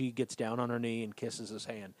 And she gets down on her knee and kisses his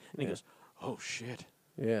hand. And he goes, oh, shit.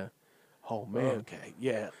 Yeah. Oh, man. Okay,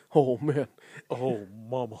 yeah. Oh, man. Oh,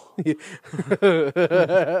 mama.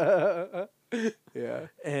 Yeah.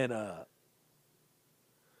 And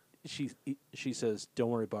she says, don't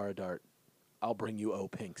worry, Bara Dart. I'll bring you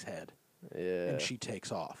Pink's head. Yeah. And she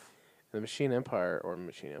takes off. The the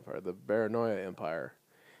Baranoia Empire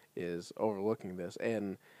is overlooking this,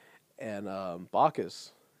 and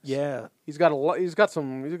Bacchus. Yeah. He's got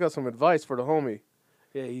some advice for the homie.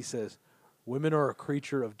 Yeah, he says, women are a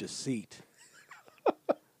creature of deceit.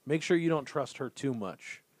 Make sure you don't trust her too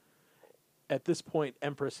much. At this point,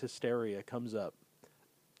 Empress Hysteria comes up.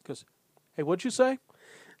 Goes, hey, what'd you say?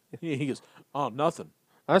 He goes, oh, nothing.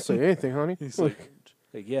 I say anything, honey. He's like,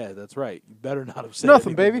 yeah, that's right. You better not have said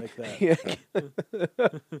nothing, baby. like that. Yeah.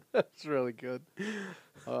 That's really good.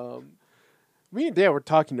 Me and Dan were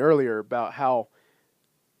talking earlier about how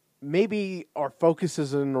maybe our focus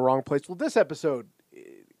is in the wrong place. Well, this episode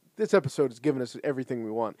has given us everything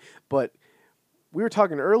we want. But we were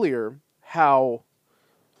talking earlier how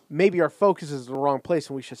maybe our focus is in the wrong place,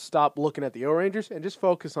 and we should stop looking at the O-Rangers and just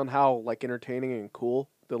focus on how like entertaining and cool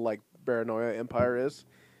the like Baranoia Empire is.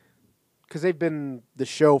 Because they've been the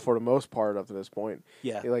show for the most part up to this point.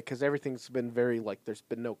 Yeah. Like, because everything's been very, like, there's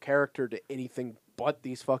been no character to anything but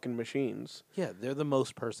these fucking machines. Yeah, they're the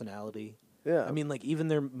most personality. Yeah. I mean, like, even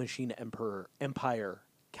their machine empire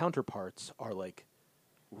counterparts are, like,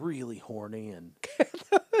 really horny and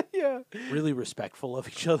yeah. really respectful of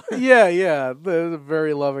each other. Yeah. They're a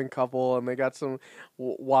very loving couple, and they got some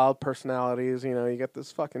wild personalities. You know, you got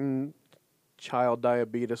this fucking child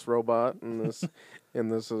diabetes robot and this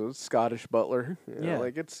and this Scottish butler. You know,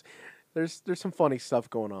 like there's some funny stuff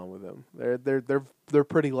going on with them. They're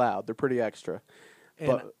pretty loud. They're pretty extra. And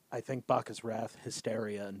but I think Bacchus Wrath,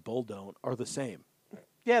 Hysteria, and Buldone are the same.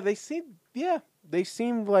 Yeah, they seem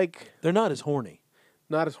like They're not as horny.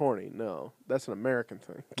 Not as horny. No, that's an American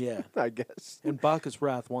thing. Yeah, I guess. And Bacchus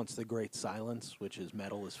Wrath wants the Great Silence, which is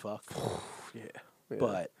metal as fuck. Yeah.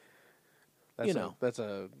 But that's you know, that's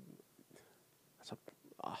a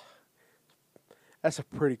That's a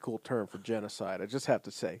pretty cool term for genocide. I just have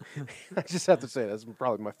to say. That's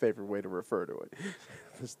probably my favorite way to refer to it.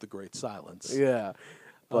 This is the Great Silence. Yeah.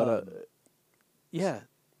 But, Yeah.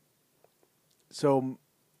 so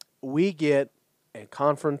we get a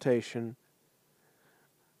confrontation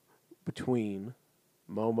between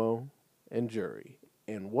Momo and Jury.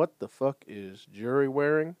 And what the fuck is Jury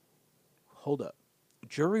wearing? Hold up.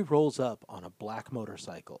 Jury rolls up on a black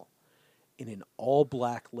motorcycle in an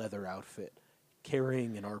all-black leather outfit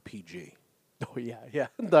carrying an RPG. Oh, yeah.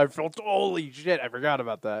 I felt, holy shit, I forgot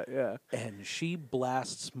about that, yeah. And she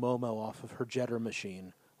blasts Momo off of her jetter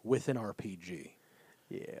machine with an RPG.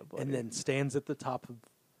 Yeah, buddy. And then stands at the top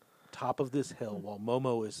of this hill while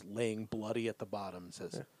Momo is laying bloody at the bottom and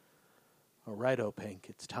says, all right, O-Pink,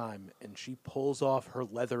 it's time. And she pulls off her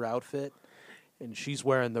leather outfit, and she's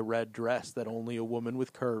wearing the red dress that only a woman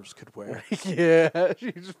with curves could wear. Yeah,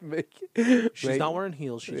 she's Not wearing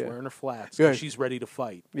heels. She's wearing her flats. Yeah. And she's ready to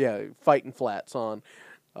fight. Yeah, fighting flats on.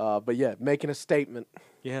 But yeah, making a statement,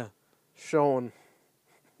 Yeah. showing,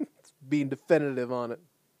 being definitive on it.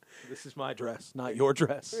 This is my dress, not your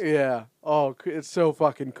dress. Yeah. Oh, it's so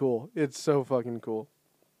fucking cool. It's so fucking cool.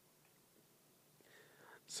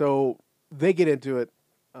 So they get into it.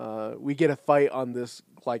 We get a fight on this,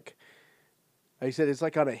 like I said, it's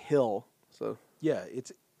like on a hill. So Yeah,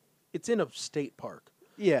 it's in a state park.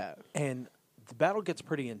 yeah, And the battle gets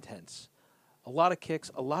pretty intense. A lot of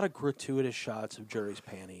kicks, a lot of gratuitous shots of Jury's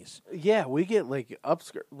panties. yeah, we get like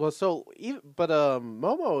upskirt. Well, so but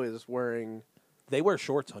Momo is wearing. They wear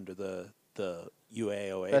shorts under the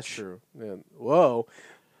UAOH That's true. Yeah. Whoa,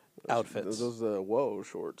 outfits. those whoa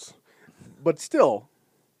shorts. But still,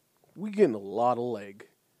 we getting a lot of leg.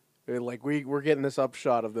 Like we're getting this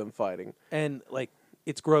upshot of them fighting. And like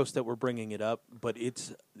it's gross that we're bringing it up, but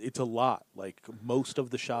it's a lot. Like most of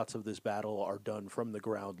the shots of this battle are done from the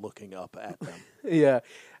ground looking up at them. Yeah.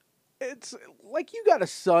 It's like you got a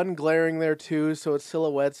sun glaring there too, so it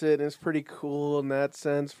silhouettes it, and it's pretty cool in that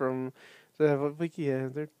sense. Like yeah,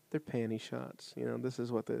 they're panty shots. You know, this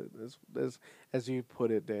is what as you put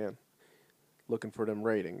it, Dan. Looking for them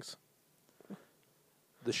ratings.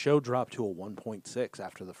 The show dropped to a 1.6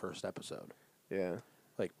 after the first episode. Yeah.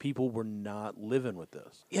 Like people were not living with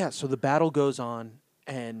this. Yeah, so the battle goes on,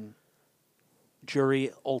 and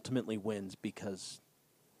Jury ultimately wins because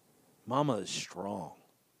Mama is strong.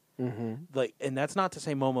 Mm-hmm. Like, and that's not to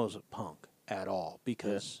say Momo's a punk at all,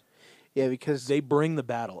 because Yeah, because they bring the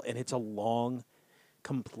battle, and it's a long,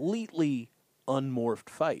 completely unmorphed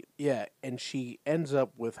fight. yeah, and she ends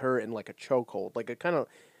up with her in like a chokehold, like a kind of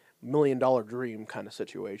 $1 million dream kind of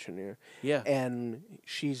situation here. Yeah. And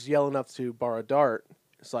she's yelling up to Baradart.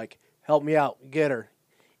 It's like, help me out, get her.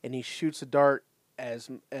 And he shoots a dart as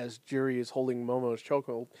Jury is holding Momo's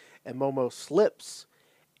chokehold, and Momo slips,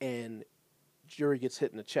 and Jury gets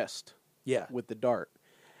hit in the chest Yeah. with the dart.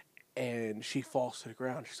 And she falls to the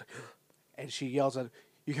ground. She's like, and she yells at him,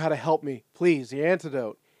 you gotta help me, please, the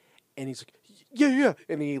antidote. And he's like, yeah.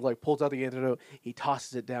 And he like pulls out the antidote, he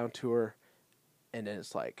tosses it down to her, and then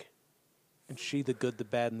it's like, And she, the good, the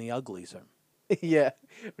bad, and the uglies are. yeah.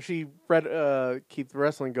 She keep the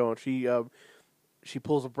wrestling going. She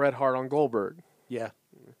pulls a Bret Hart on Goldberg. Yeah.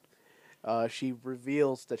 She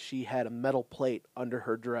reveals that she had a metal plate under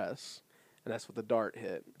her dress, and that's what the dart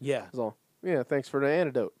hit. Yeah. So, yeah, thanks for the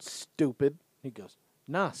antidote, stupid. He goes,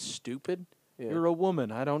 nah, stupid. Yeah. You're a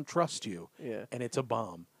woman. I don't trust you. Yeah. And it's a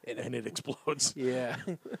bomb. And it explodes. Yeah.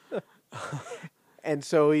 And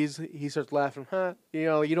so he starts laughing, you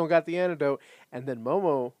know, you don't got the antidote. And then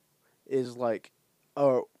Momo is like,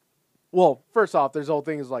 oh, well, first off, there's the whole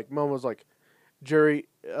thing is like, Momo's like, Jury,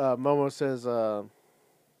 Momo says, You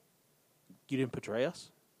didn't betray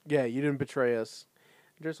us? yeah, you didn't betray us.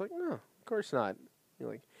 And Jury's like, no, of course not.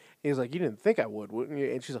 He's like, you didn't think I would, wouldn't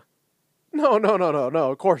you? And she's like, no,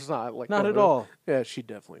 of course not. Like, Not no, at no. all. Yeah, she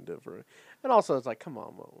definitely did for it. And also, it's like, come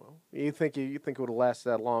on, Momo. You think it would have lasted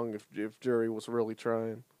that long if Jury was really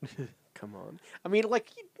trying? Come on. I mean, like,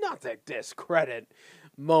 not to discredit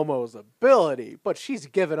Momo's ability, but she's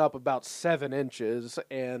given up about 7 inches,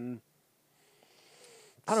 and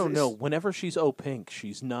I don't know. Whenever she's O-Pink,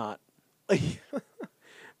 she's not.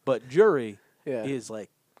 But Jury Yeah. is, like,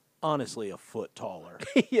 honestly a foot taller.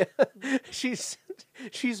 yeah, she's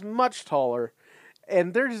much taller,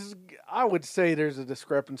 and I would say there's a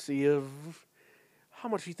discrepancy of how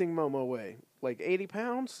much you think Momo weigh, like 80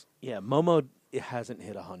 pounds. Yeah, Momo hasn't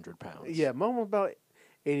hit 100 pounds. Yeah, Momo about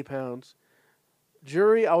 80 pounds.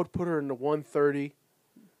 Jury, I would put her in the 130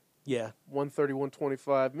 Yeah. 130,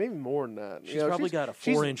 125, maybe more than that. She's probably got a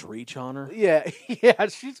 4-inch reach on her. Yeah,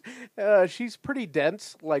 yeah, she's pretty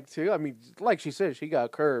dense, like too. I mean, like she said, she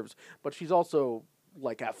got curves, but she's also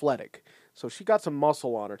like athletic, so she got some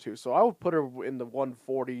muscle on her too. So I would put her in the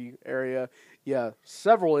 140 area. Yeah,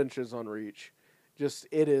 several inches on reach. Just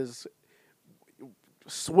it is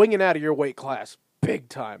swinging out of your weight class, big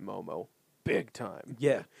time, Momo, big time.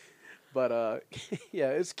 Yeah. But yeah,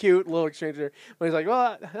 it's cute little exchange there. But he's like,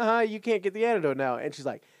 "Well, you can't get the antidote now," and she's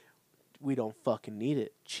like, "We don't fucking need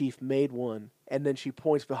it. Chief made one." And then she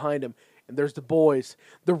points behind him, and there's the boys.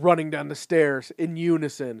 They're running down the stairs in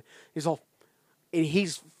unison. And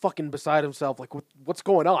he's fucking beside himself, like, what's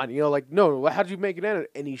going on? You know, like, no, how'd you make it antidote?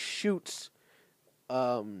 And he shoots.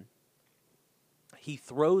 He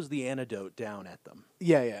throws the antidote down at them,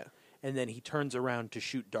 Yeah, and then he turns around to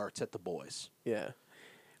shoot darts at the boys. yeah.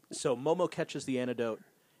 So Momo catches the antidote,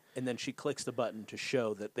 and then she clicks the button to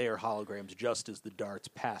show that they are holograms just as the darts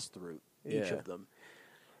pass through each Yeah. of them.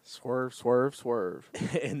 Swerve, swerve, swerve.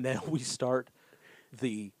 And then we start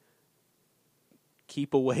the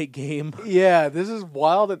keep away game. Yeah, this is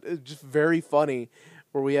wild. It's just very funny,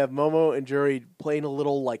 where we have Momo and Juri playing a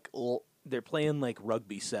little like. They're playing like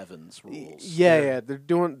rugby sevens rules. Yeah. They're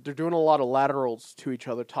doing a lot of laterals to each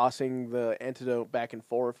other, tossing the antidote back and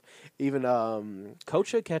forth. Even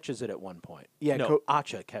Kocha catches it at one point. Yeah, no,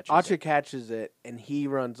 Acha catches Acha it. catches it, and he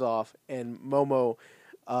runs off, and Momo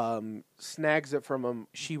snags it from him.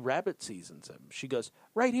 She rabbit seasons him. She goes,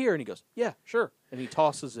 right here. And he goes, yeah, sure. And he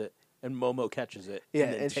tosses it, and Momo catches it, Yeah,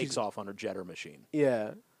 and then and takes she's- off on her jetter machine.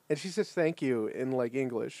 Yeah, and she says thank you in like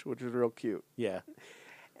English, which is real cute. Yeah.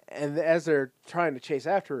 And as they're trying to chase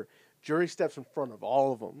after her, Juri steps in front of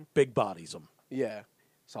all of them. Big bodies them. Yeah,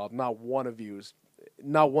 so not one of you's.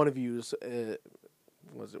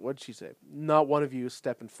 What'd she say? Not one of you is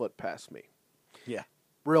stepping foot past me. Yeah.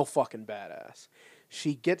 Real fucking badass.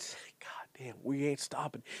 She gets. God damn, we ain't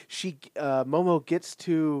stopping. Momo gets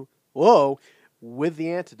to with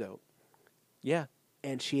the antidote, Yeah.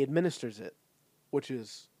 and she administers it, which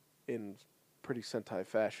is in pretty Sentai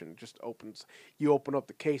fashion. You open up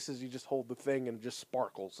the cases, you just hold the thing, and it just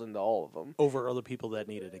sparkles into all of them. Over other people that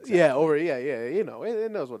need it. Exactly. Yeah, you know,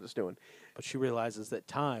 it knows what it's doing. But she realizes that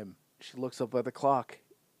time. She looks up at the clock.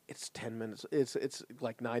 It's 10 minutes. It's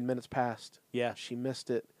like 9 minutes past. Yeah. She missed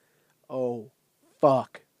it. Oh,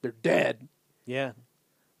 fuck. They're dead. Yeah.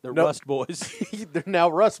 They're Nope. Rust boys. They're now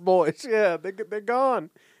Rust boys. Yeah, they're gone.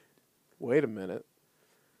 Wait a minute.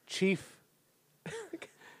 Chief.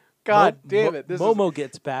 God damn it. Momo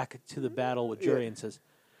gets back to the battle with Juri Yeah. and says,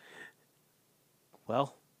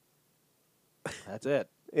 well, that's it.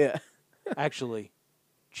 Yeah. Actually,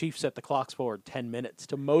 Chief set the clocks forward 10 minutes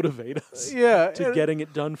to motivate us Yeah. to getting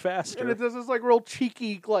it done faster. And it does this like real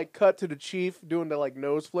cheeky like cut to the chief doing the like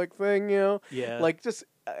nose flick thing, you know? Yeah. Like just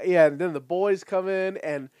and then the boys come in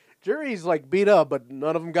and Juri's like beat up, but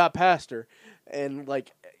none of them got past her. And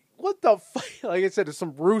like, what the fuck? Like I said, there's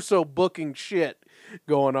some Russo booking shit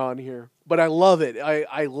going on here. But I love it.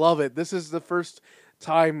 I love it. This is the first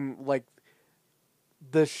time like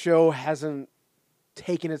the show hasn't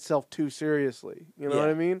taken itself too seriously. You know Yeah. what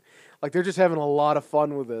I mean? Like they're just having a lot of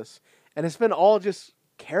fun with this. And it's been all just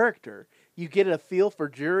character. You get a feel for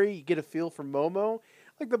Juri, you get a feel for Momo.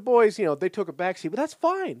 Like the boys, you know, they took a backseat, but that's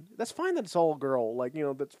fine. That's fine that it's all girl, like, you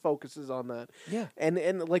know, that focuses on that. Yeah. And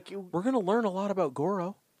like We're going to learn a lot about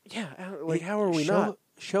Goro. yeah, like how are we not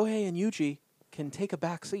Shohei and Yuji can take a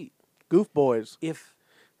back seat. goof boys? If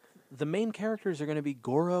the main characters are going to be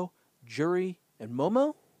Goro, Juri, and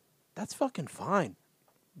Momo, that's fucking fine.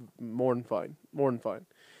 More than fine. More than fine.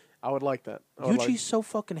 I would like that. I would Yuji's like- so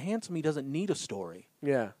fucking handsome, he doesn't need a story.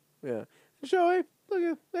 yeah. Shoei,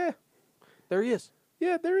 look at There he is.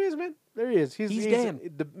 yeah, there he is, man. There he is. He's Dan.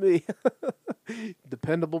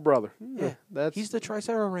 Dependable brother. Yeah. That's He's the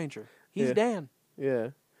Tricera Ranger. He's Yeah. Dan. yeah.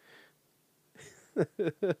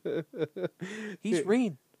 He's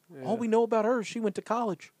Reen. All we know about her is she went to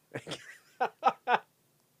college. It's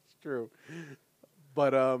true.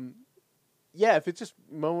 But yeah, if it's just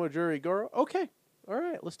Momo, Juri, Goro, okay. All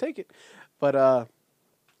right, let's take it. But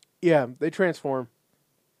yeah, they transform.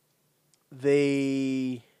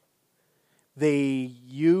 They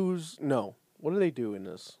use what do they do in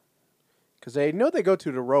this? Because they know they go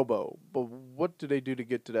to the Robo, but what do they do to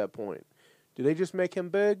get to that point? Do they just make him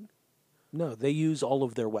big? No, they use all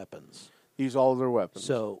of their weapons. Use all of their weapons.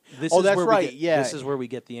 So this Oh, is that's where right, we get, yeah. This is where we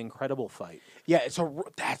get the incredible fight. yeah,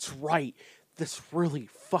 that's right. This really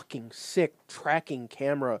fucking sick tracking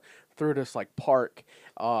camera through this like park.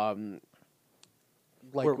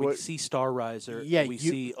 like where we what, see Star Riser. Yeah, we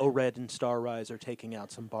see Ored and Star Riser taking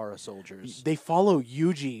out some Bara soldiers. they follow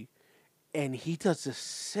Yuji, and he does this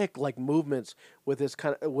sick like movements with his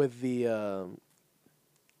the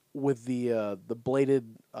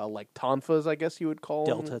bladed like tonfas, I guess you would call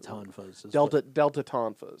Delta them. Tonfas. Delta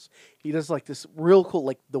tonfas. He does like this real cool,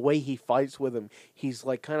 like the way he fights with him. He's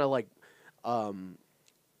like kind of like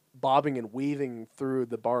bobbing and weaving through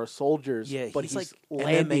the Bara soldiers. Yeah, but he's like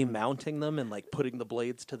landing. MMA mounting them and like putting the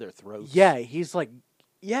blades to their throats. Yeah, he's like,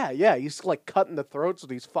 he's like cutting the throats of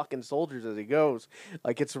these fucking soldiers as he goes.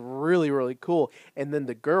 Like it's really, really cool. And then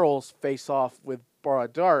the girls face off with Bara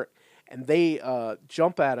Dart, and they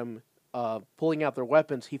jump at him, pulling out their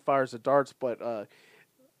weapons. He fires the darts, but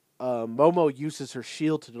Momo uses her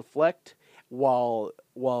shield to deflect, while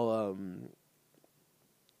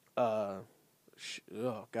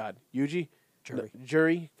Yuji,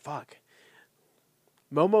 Juri, fuck.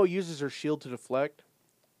 Momo uses her shield to deflect,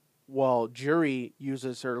 while Juri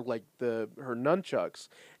uses her her nunchucks,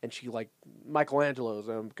 and she like Michelangelo's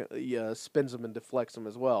spins them and deflects them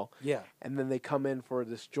as well. Yeah. And then they come in for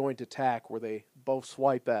this joint attack where they both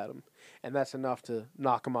swipe at him, and that's enough to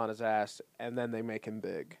knock him on his ass, and then they make him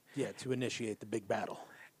big. Yeah, to initiate the big battle.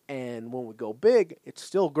 And when we go big, it's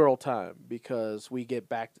still girl time because we get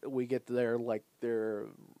their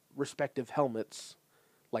respective helmets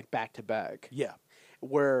like back to back. Yeah.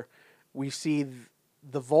 Where we see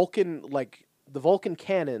the Vulcan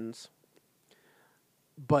cannons,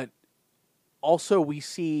 but also we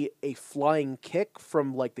see a flying kick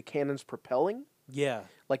from like the cannons propelling. Yeah.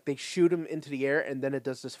 Like they shoot him into the air and then it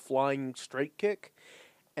does this flying straight kick.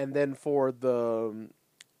 And then for the,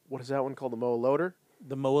 what is that one called? The Moa Loader?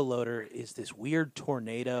 The Moa Loader is this weird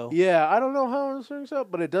tornado. Yeah, I don't know how it swings up,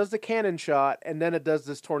 but it does the cannon shot and then it does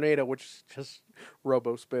this tornado, which is just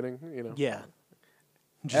robo spinning, you know. Yeah.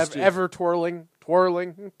 Ever twirling,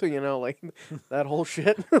 like that whole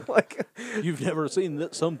shit. Like you've never seen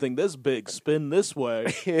something this big spin this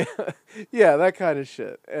way. yeah, that kind of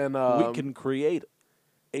shit. And we can create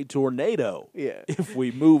a tornado. Yeah. If we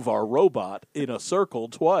move our robot in a circle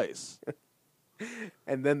twice.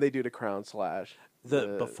 And then they do the crown slash.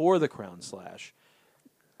 Before the crown slash,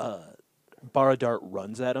 Baradart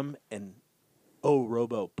runs at him and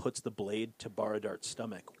Robo puts the blade to Baradart's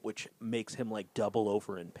stomach, which makes him like double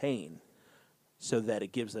over in pain, so that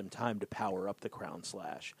it gives them time to power up the crown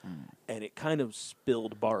slash. And it kind of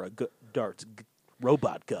spilled Baradart's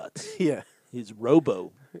robot guts. Yeah. His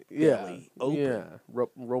robo belly open. Yeah.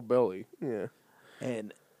 Robelly. Yeah.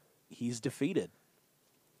 And he's defeated.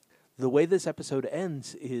 The way this episode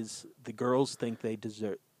ends is the girls think they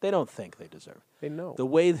deserve. They don't think they deserve. They know. The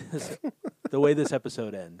way this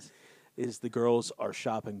episode ends is the girls are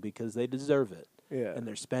shopping because they deserve it. Yeah. And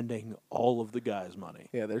they're spending all of the guys' money.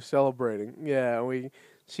 Yeah, they're celebrating. Yeah, we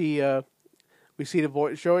see the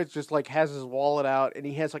boy show. It's just like has his wallet out, and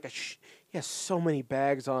he has like he has so many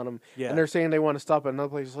bags on him. Yeah. And they're saying they want to stop at another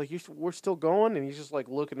place. It's like we're still going, and he's just like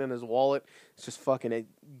looking in his wallet. It's just fucking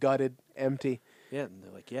gutted, empty. Yeah, and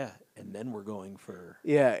they're like, yeah, and then we're going for...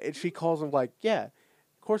 Yeah, and she calls him like, yeah, of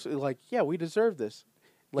course, like, yeah, we deserve this.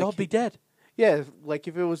 Like, Y'all be dead. Yeah, like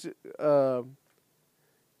if it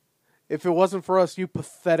wasn't for us, you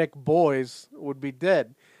pathetic boys would be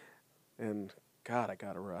dead. And God, I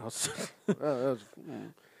got aroused. That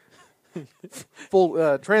was,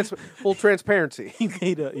 full transparency. He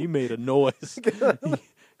made a noise.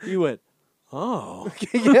 He went, oh.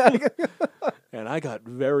 Yeah. And I got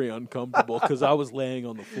very uncomfortable because I was laying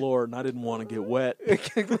on the floor and I didn't want to get wet.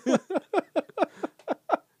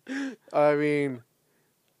 I mean,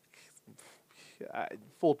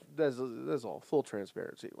 that's all full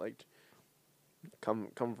transparency. Like, come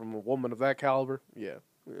from a woman of that caliber, yeah.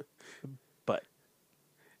 But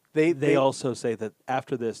they also say that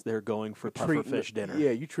after this they're going for pufferfish dinner.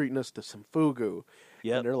 Yeah, you treating us to some fugu.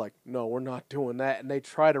 Yep. And they're like, no, we're not doing that. And they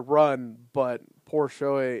try to run, but poor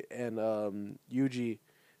Shoei and Yuji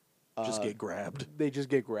just get grabbed. They just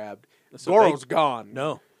get grabbed. So Goro's gone.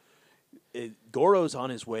 No. Goro's on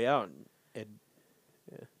his way out. And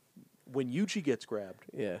when Yuji gets grabbed,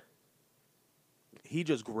 Yeah. he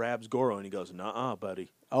just grabs Goro and he goes, "Nuh-uh,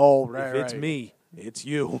 buddy. Oh, right, If it's me, it's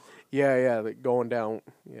you." Yeah, they're going down.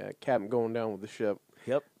 Yeah, Captain going down with the ship.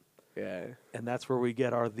 Yep. Yeah. And that's where we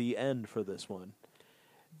get the end for this one.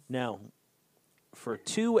 Now, for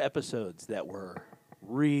 2 episodes that were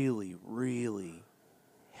really, really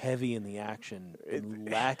heavy in the action and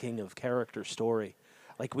lacking of character story,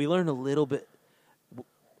 like we learn a little bit.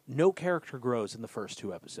 No character grows in the first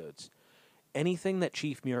 2 episodes. Anything that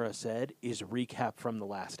Chief Mura said is a recap from the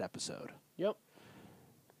last episode. Yep.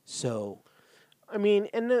 So, I mean,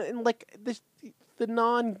 and like this the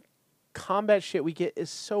non-combat shit we get is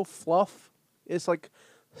so fluff. It's like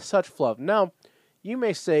such fluff. Now, you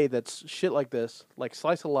may say that shit like this, like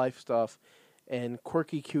slice of life stuff and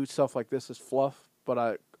quirky, cute stuff like this is fluff,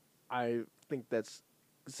 but I think that's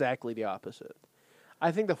exactly the opposite.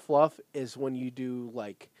 I think the fluff is when you do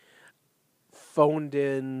like phoned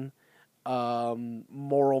in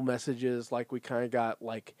moral messages like we kind of got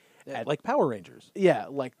like like Power Rangers. yeah,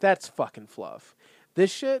 like that's fucking fluff.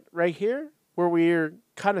 This shit right here, where we're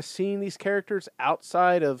kind of seeing these characters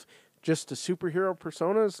outside of just the superhero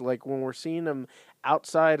personas, like when we're seeing them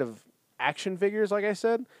outside of action figures, like I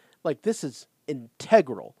said, like this is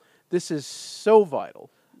integral. This is so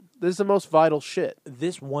vital. This is the most vital shit.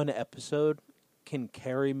 This one episode can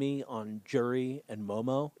carry me on Jury and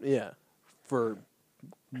Momo Yeah. for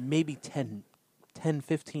maybe 10,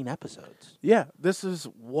 15 episodes. Yeah, this is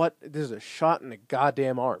a shot in the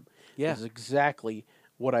goddamn arm. Yeah. This is exactly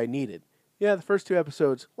what I needed. Yeah, the first 2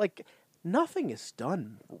 episodes, like, nothing is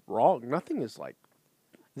done wrong. Nothing is like,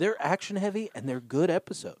 They're action heavy and they're good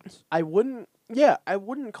episodes. I wouldn't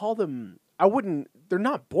call them, they're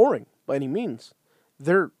not boring by any means.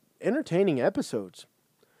 They're entertaining episodes.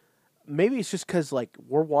 Maybe it's just because, like,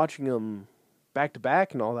 we're watching them back to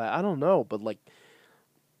back and all that. I don't know, but, like,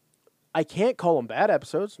 I can't call them bad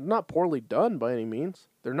episodes. They're not poorly done by any means.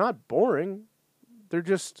 They're not boring. They're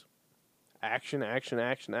just action, action,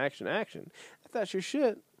 action, action, action. If that's your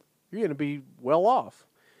shit, you're going to be well off.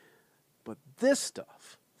 But this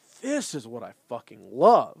stuff, this is what I fucking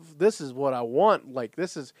love. This is what I want. Like,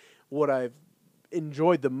 this is what I've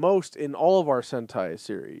enjoyed the most in all of our Sentai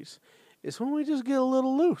series. Is when we just get a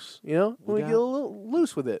little loose, you know? When we get a little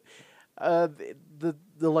loose with it.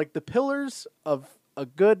 The pillars of a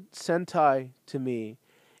good Sentai to me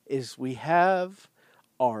is we have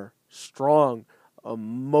our strong,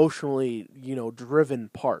 emotionally, driven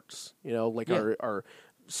parts. Like our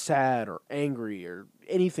sad or angry or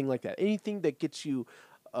anything like that. Anything that gets you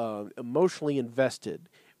emotionally invested.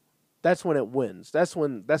 That's when it wins. That's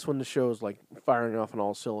when the show's like firing off on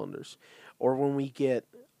all cylinders. Or when we get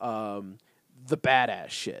the badass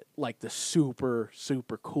shit, like the super,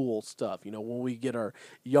 super cool stuff. When we get our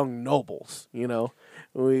young nobles,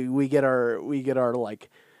 we get our like,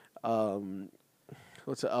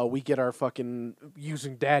 we get our fucking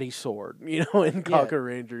using daddy sword, in Kaku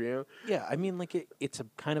Ranger, Yeah, I mean, like it's a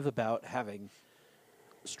kind of about having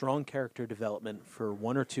strong character development for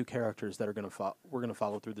one or two characters that are we're gonna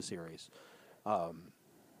follow through the series.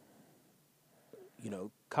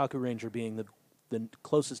 Kaku Ranger being the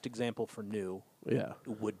closest example for new, Yeah.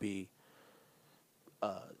 would be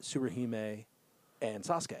Tsuruhime and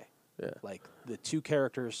Sasuke. Yeah. Like the two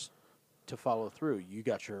characters to follow through. You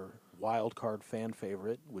got your wild card fan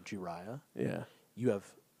favorite with Jiraiya. Yeah. You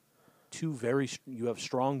have you have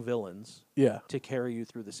strong villains Yeah. to carry you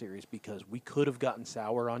through the series, because we could have gotten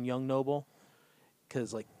sour on Young Noble,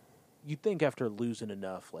 because like you'd think after losing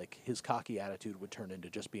enough, like his cocky attitude would turn into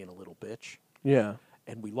just being a little bitch. Yeah.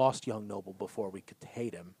 And we lost Young Noble before we could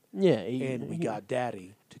hate him. Yeah. And we got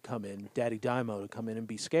Daddy to come in, Daddy Daimo to come in and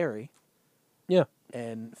be scary Yeah.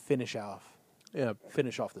 and finish off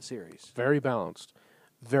the series. Very balanced.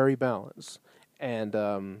 Very balanced. And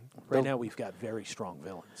Right now we've got very strong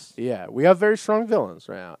villains. yeah, we have very strong villains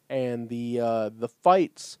right now. And the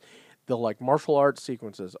fights, the like martial arts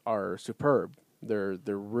sequences are superb. They're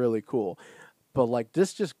really cool. But like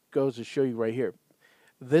this just goes to show you right here.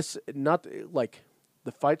 This not like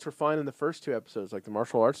the fights were fine in the first 2 episodes, like the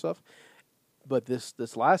martial arts stuff. But this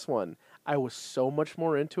last one, I was so much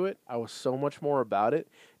more into it. I was so much more about it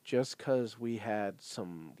just because we had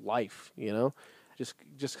some life, Just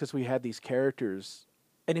because we had these characters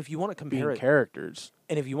And if you want to compare being it, characters.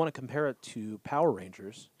 and if you want to compare it to Power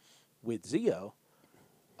Rangers with Zeo,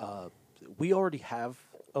 we already have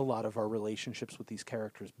a lot of our relationships with these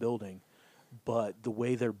characters building, but the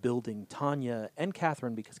way they're building Tanya and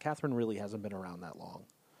Catherine, because Catherine really hasn't been around that long,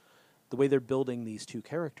 the way they're building these two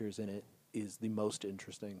characters in it is the most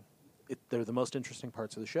interesting. They're the most interesting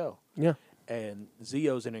parts of the show. Yeah. And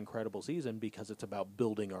Zeo's an incredible season because it's about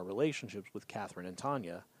building our relationships with Catherine and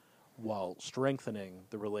Tanya while strengthening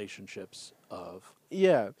the relationships of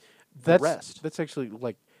Yeah, rest. That's actually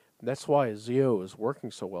like that's why Zeo is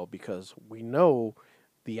working so well, because we know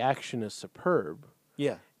the action is superb.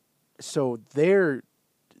 Yeah. So they're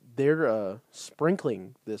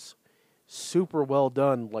sprinkling this super well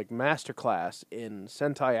done like masterclass in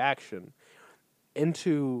Sentai action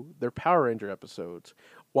into their Power Ranger episodes,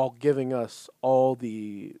 while giving us all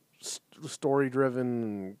the story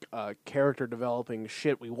driven, character developing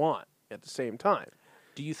shit we want at the same time.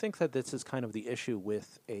 Do you think that this is kind of the issue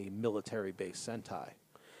with a military-based Sentai?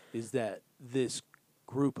 is that this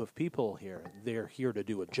group of people here, they're here to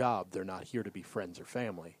do a job. They're not here to be friends or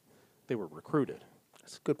family. They were recruited.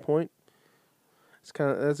 That's a good point.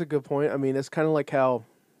 That's a good point. I mean, it's kind of like how,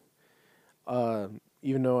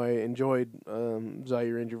 even though I enjoyed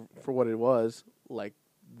Zaire Ranger for what it was, like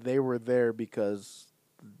they were there because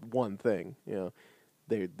one thing,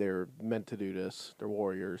 they're meant to do this. They're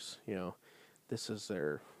warriors, This is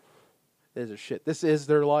their shit. This is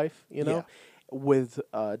their life, Yeah. With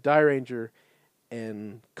Die Ranger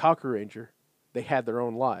and Cocker Ranger, they had their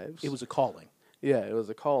own lives. It was a calling. Yeah, it was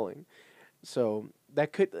a calling. So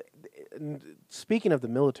that could. Speaking of the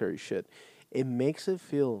military shit, it makes it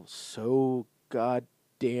feel so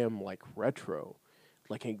goddamn like retro.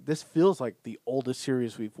 Like this feels like the oldest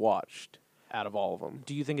series we've watched out of all of them.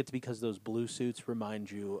 Do you think it's because those blue suits remind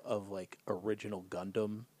you of like original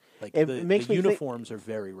Gundam? Like It the makes me think- uniforms are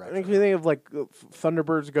very It retro. makes me think of like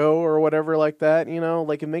Thunderbirds Go or whatever like that.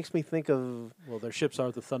 Like it makes me think of. Well, their ships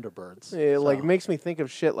are the Thunderbirds. Like so- it makes me think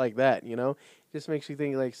of shit like that. It just makes me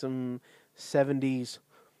think like some 70s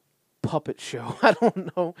puppet show. I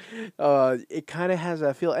don't know. It kind of has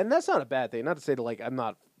that feel, and that's not a bad thing. Not to say that like I'm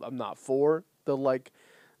not for the like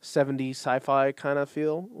 70s sci-fi kind of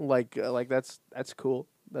feel. Like that's cool.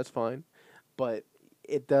 That's fine. But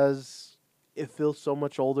it does. It feels so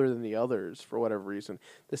much older than the others for whatever reason.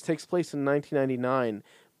 This takes place in 1999,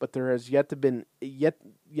 but there has yet to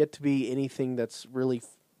be anything that's really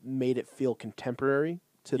made it feel contemporary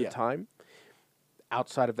to the Yeah. time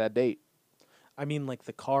outside of that date. I mean, like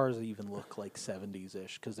the cars even look like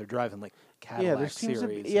 70s-ish because they're driving like Cadillac Yeah, there seems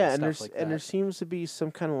series. to be, and stuff there's like and there that. seems to be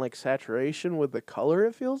some kind of like saturation with the color.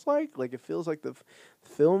 It feels like it feels like the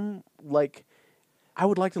film. Like I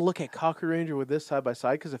would like to look at Cocker Ranger with this side by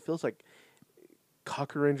side because it feels like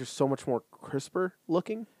Cocker Ranger's so much more crisper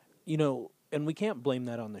looking. And we can't blame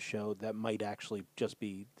that on the show. That might actually just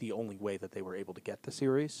be the only way that they were able to get the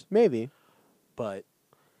series. Maybe. But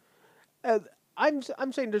I'm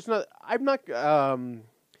saying there's not. I'm not.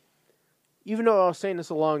 Even though I was saying this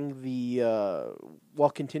along the while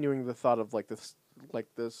continuing the thought of the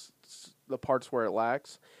parts where it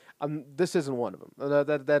lacks. This isn't one of them.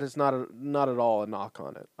 That is not at all a knock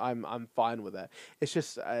on it. I'm fine with that. It's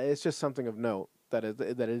just something of note that it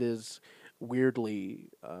is weirdly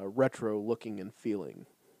retro looking and feeling.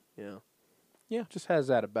 Yeah. Just has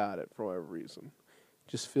that about it for whatever reason.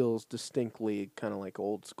 Just feels distinctly kind of like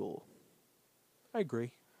old school. I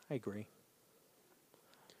agree.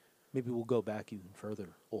 Maybe we'll go back even further,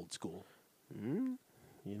 old school. You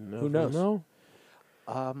never Who knows? know.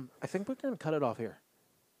 I think we're going to cut it off here.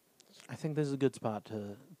 I think this is a good spot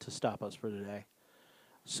to stop us for today.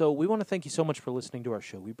 So we want to thank you so much for listening to our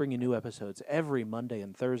show. We bring you new episodes every Monday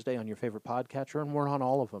and Thursday on your favorite podcatcher, and we're on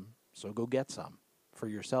all of them. So go get some for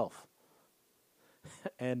yourself.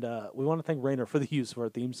 And we want to thank Rainer for the use of our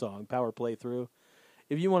theme song, Power Playthrough.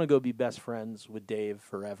 If you want to go be best friends with Dave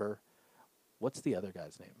forever, what's the other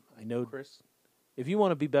guy's name? I know Chris? If you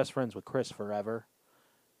want to be best friends with Chris forever,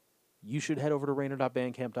 you should head over to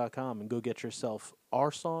rainer.bandcamp.com and go get yourself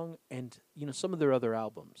our song and some of their other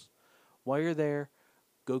albums. While you're there,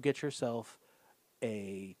 go get yourself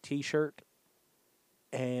a T-shirt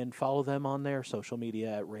and follow them on their social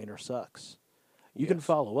media at Rainer Sucks. You can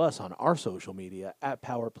follow us on our social media at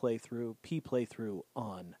Power Playthrough, P Playthrough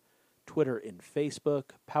on Twitter and Facebook,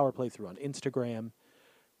 Power Playthrough on Instagram.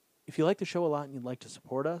 If you like the show a lot and you'd like to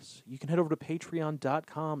support us, you can head over to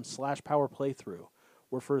patreon.com/powerplaythrough,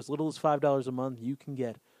 where for as little as $5 a month, you can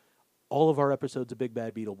get all of our episodes of Big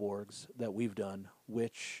Bad Beetleborgs that we've done,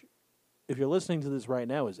 which, if you're listening to this right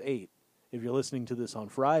now, is 8. If you're listening to this on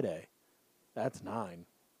Friday, that's 9.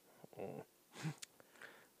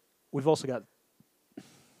 We've also got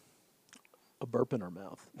a burp in our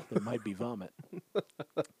mouth. It might be vomit.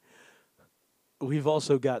 We've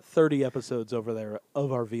also got 30 episodes over there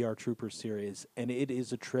of our VR Troopers series, and it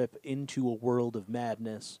is a trip into a world of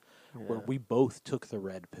madness where we both took the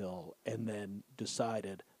red pill and then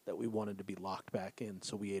decided that we wanted to be locked back in,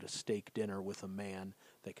 so we ate a steak dinner with a man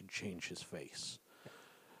that could change his face.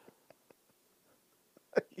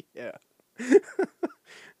 Yeah.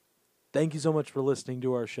 Thank you so much for listening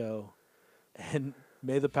to our show, and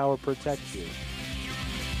may the power protect you.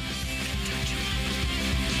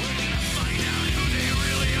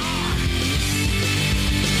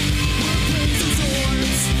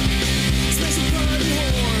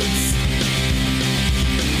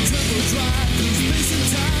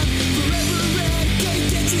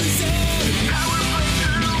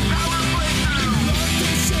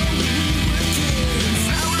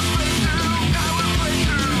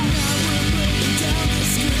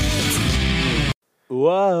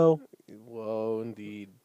 Whoa. Whoa, indeed.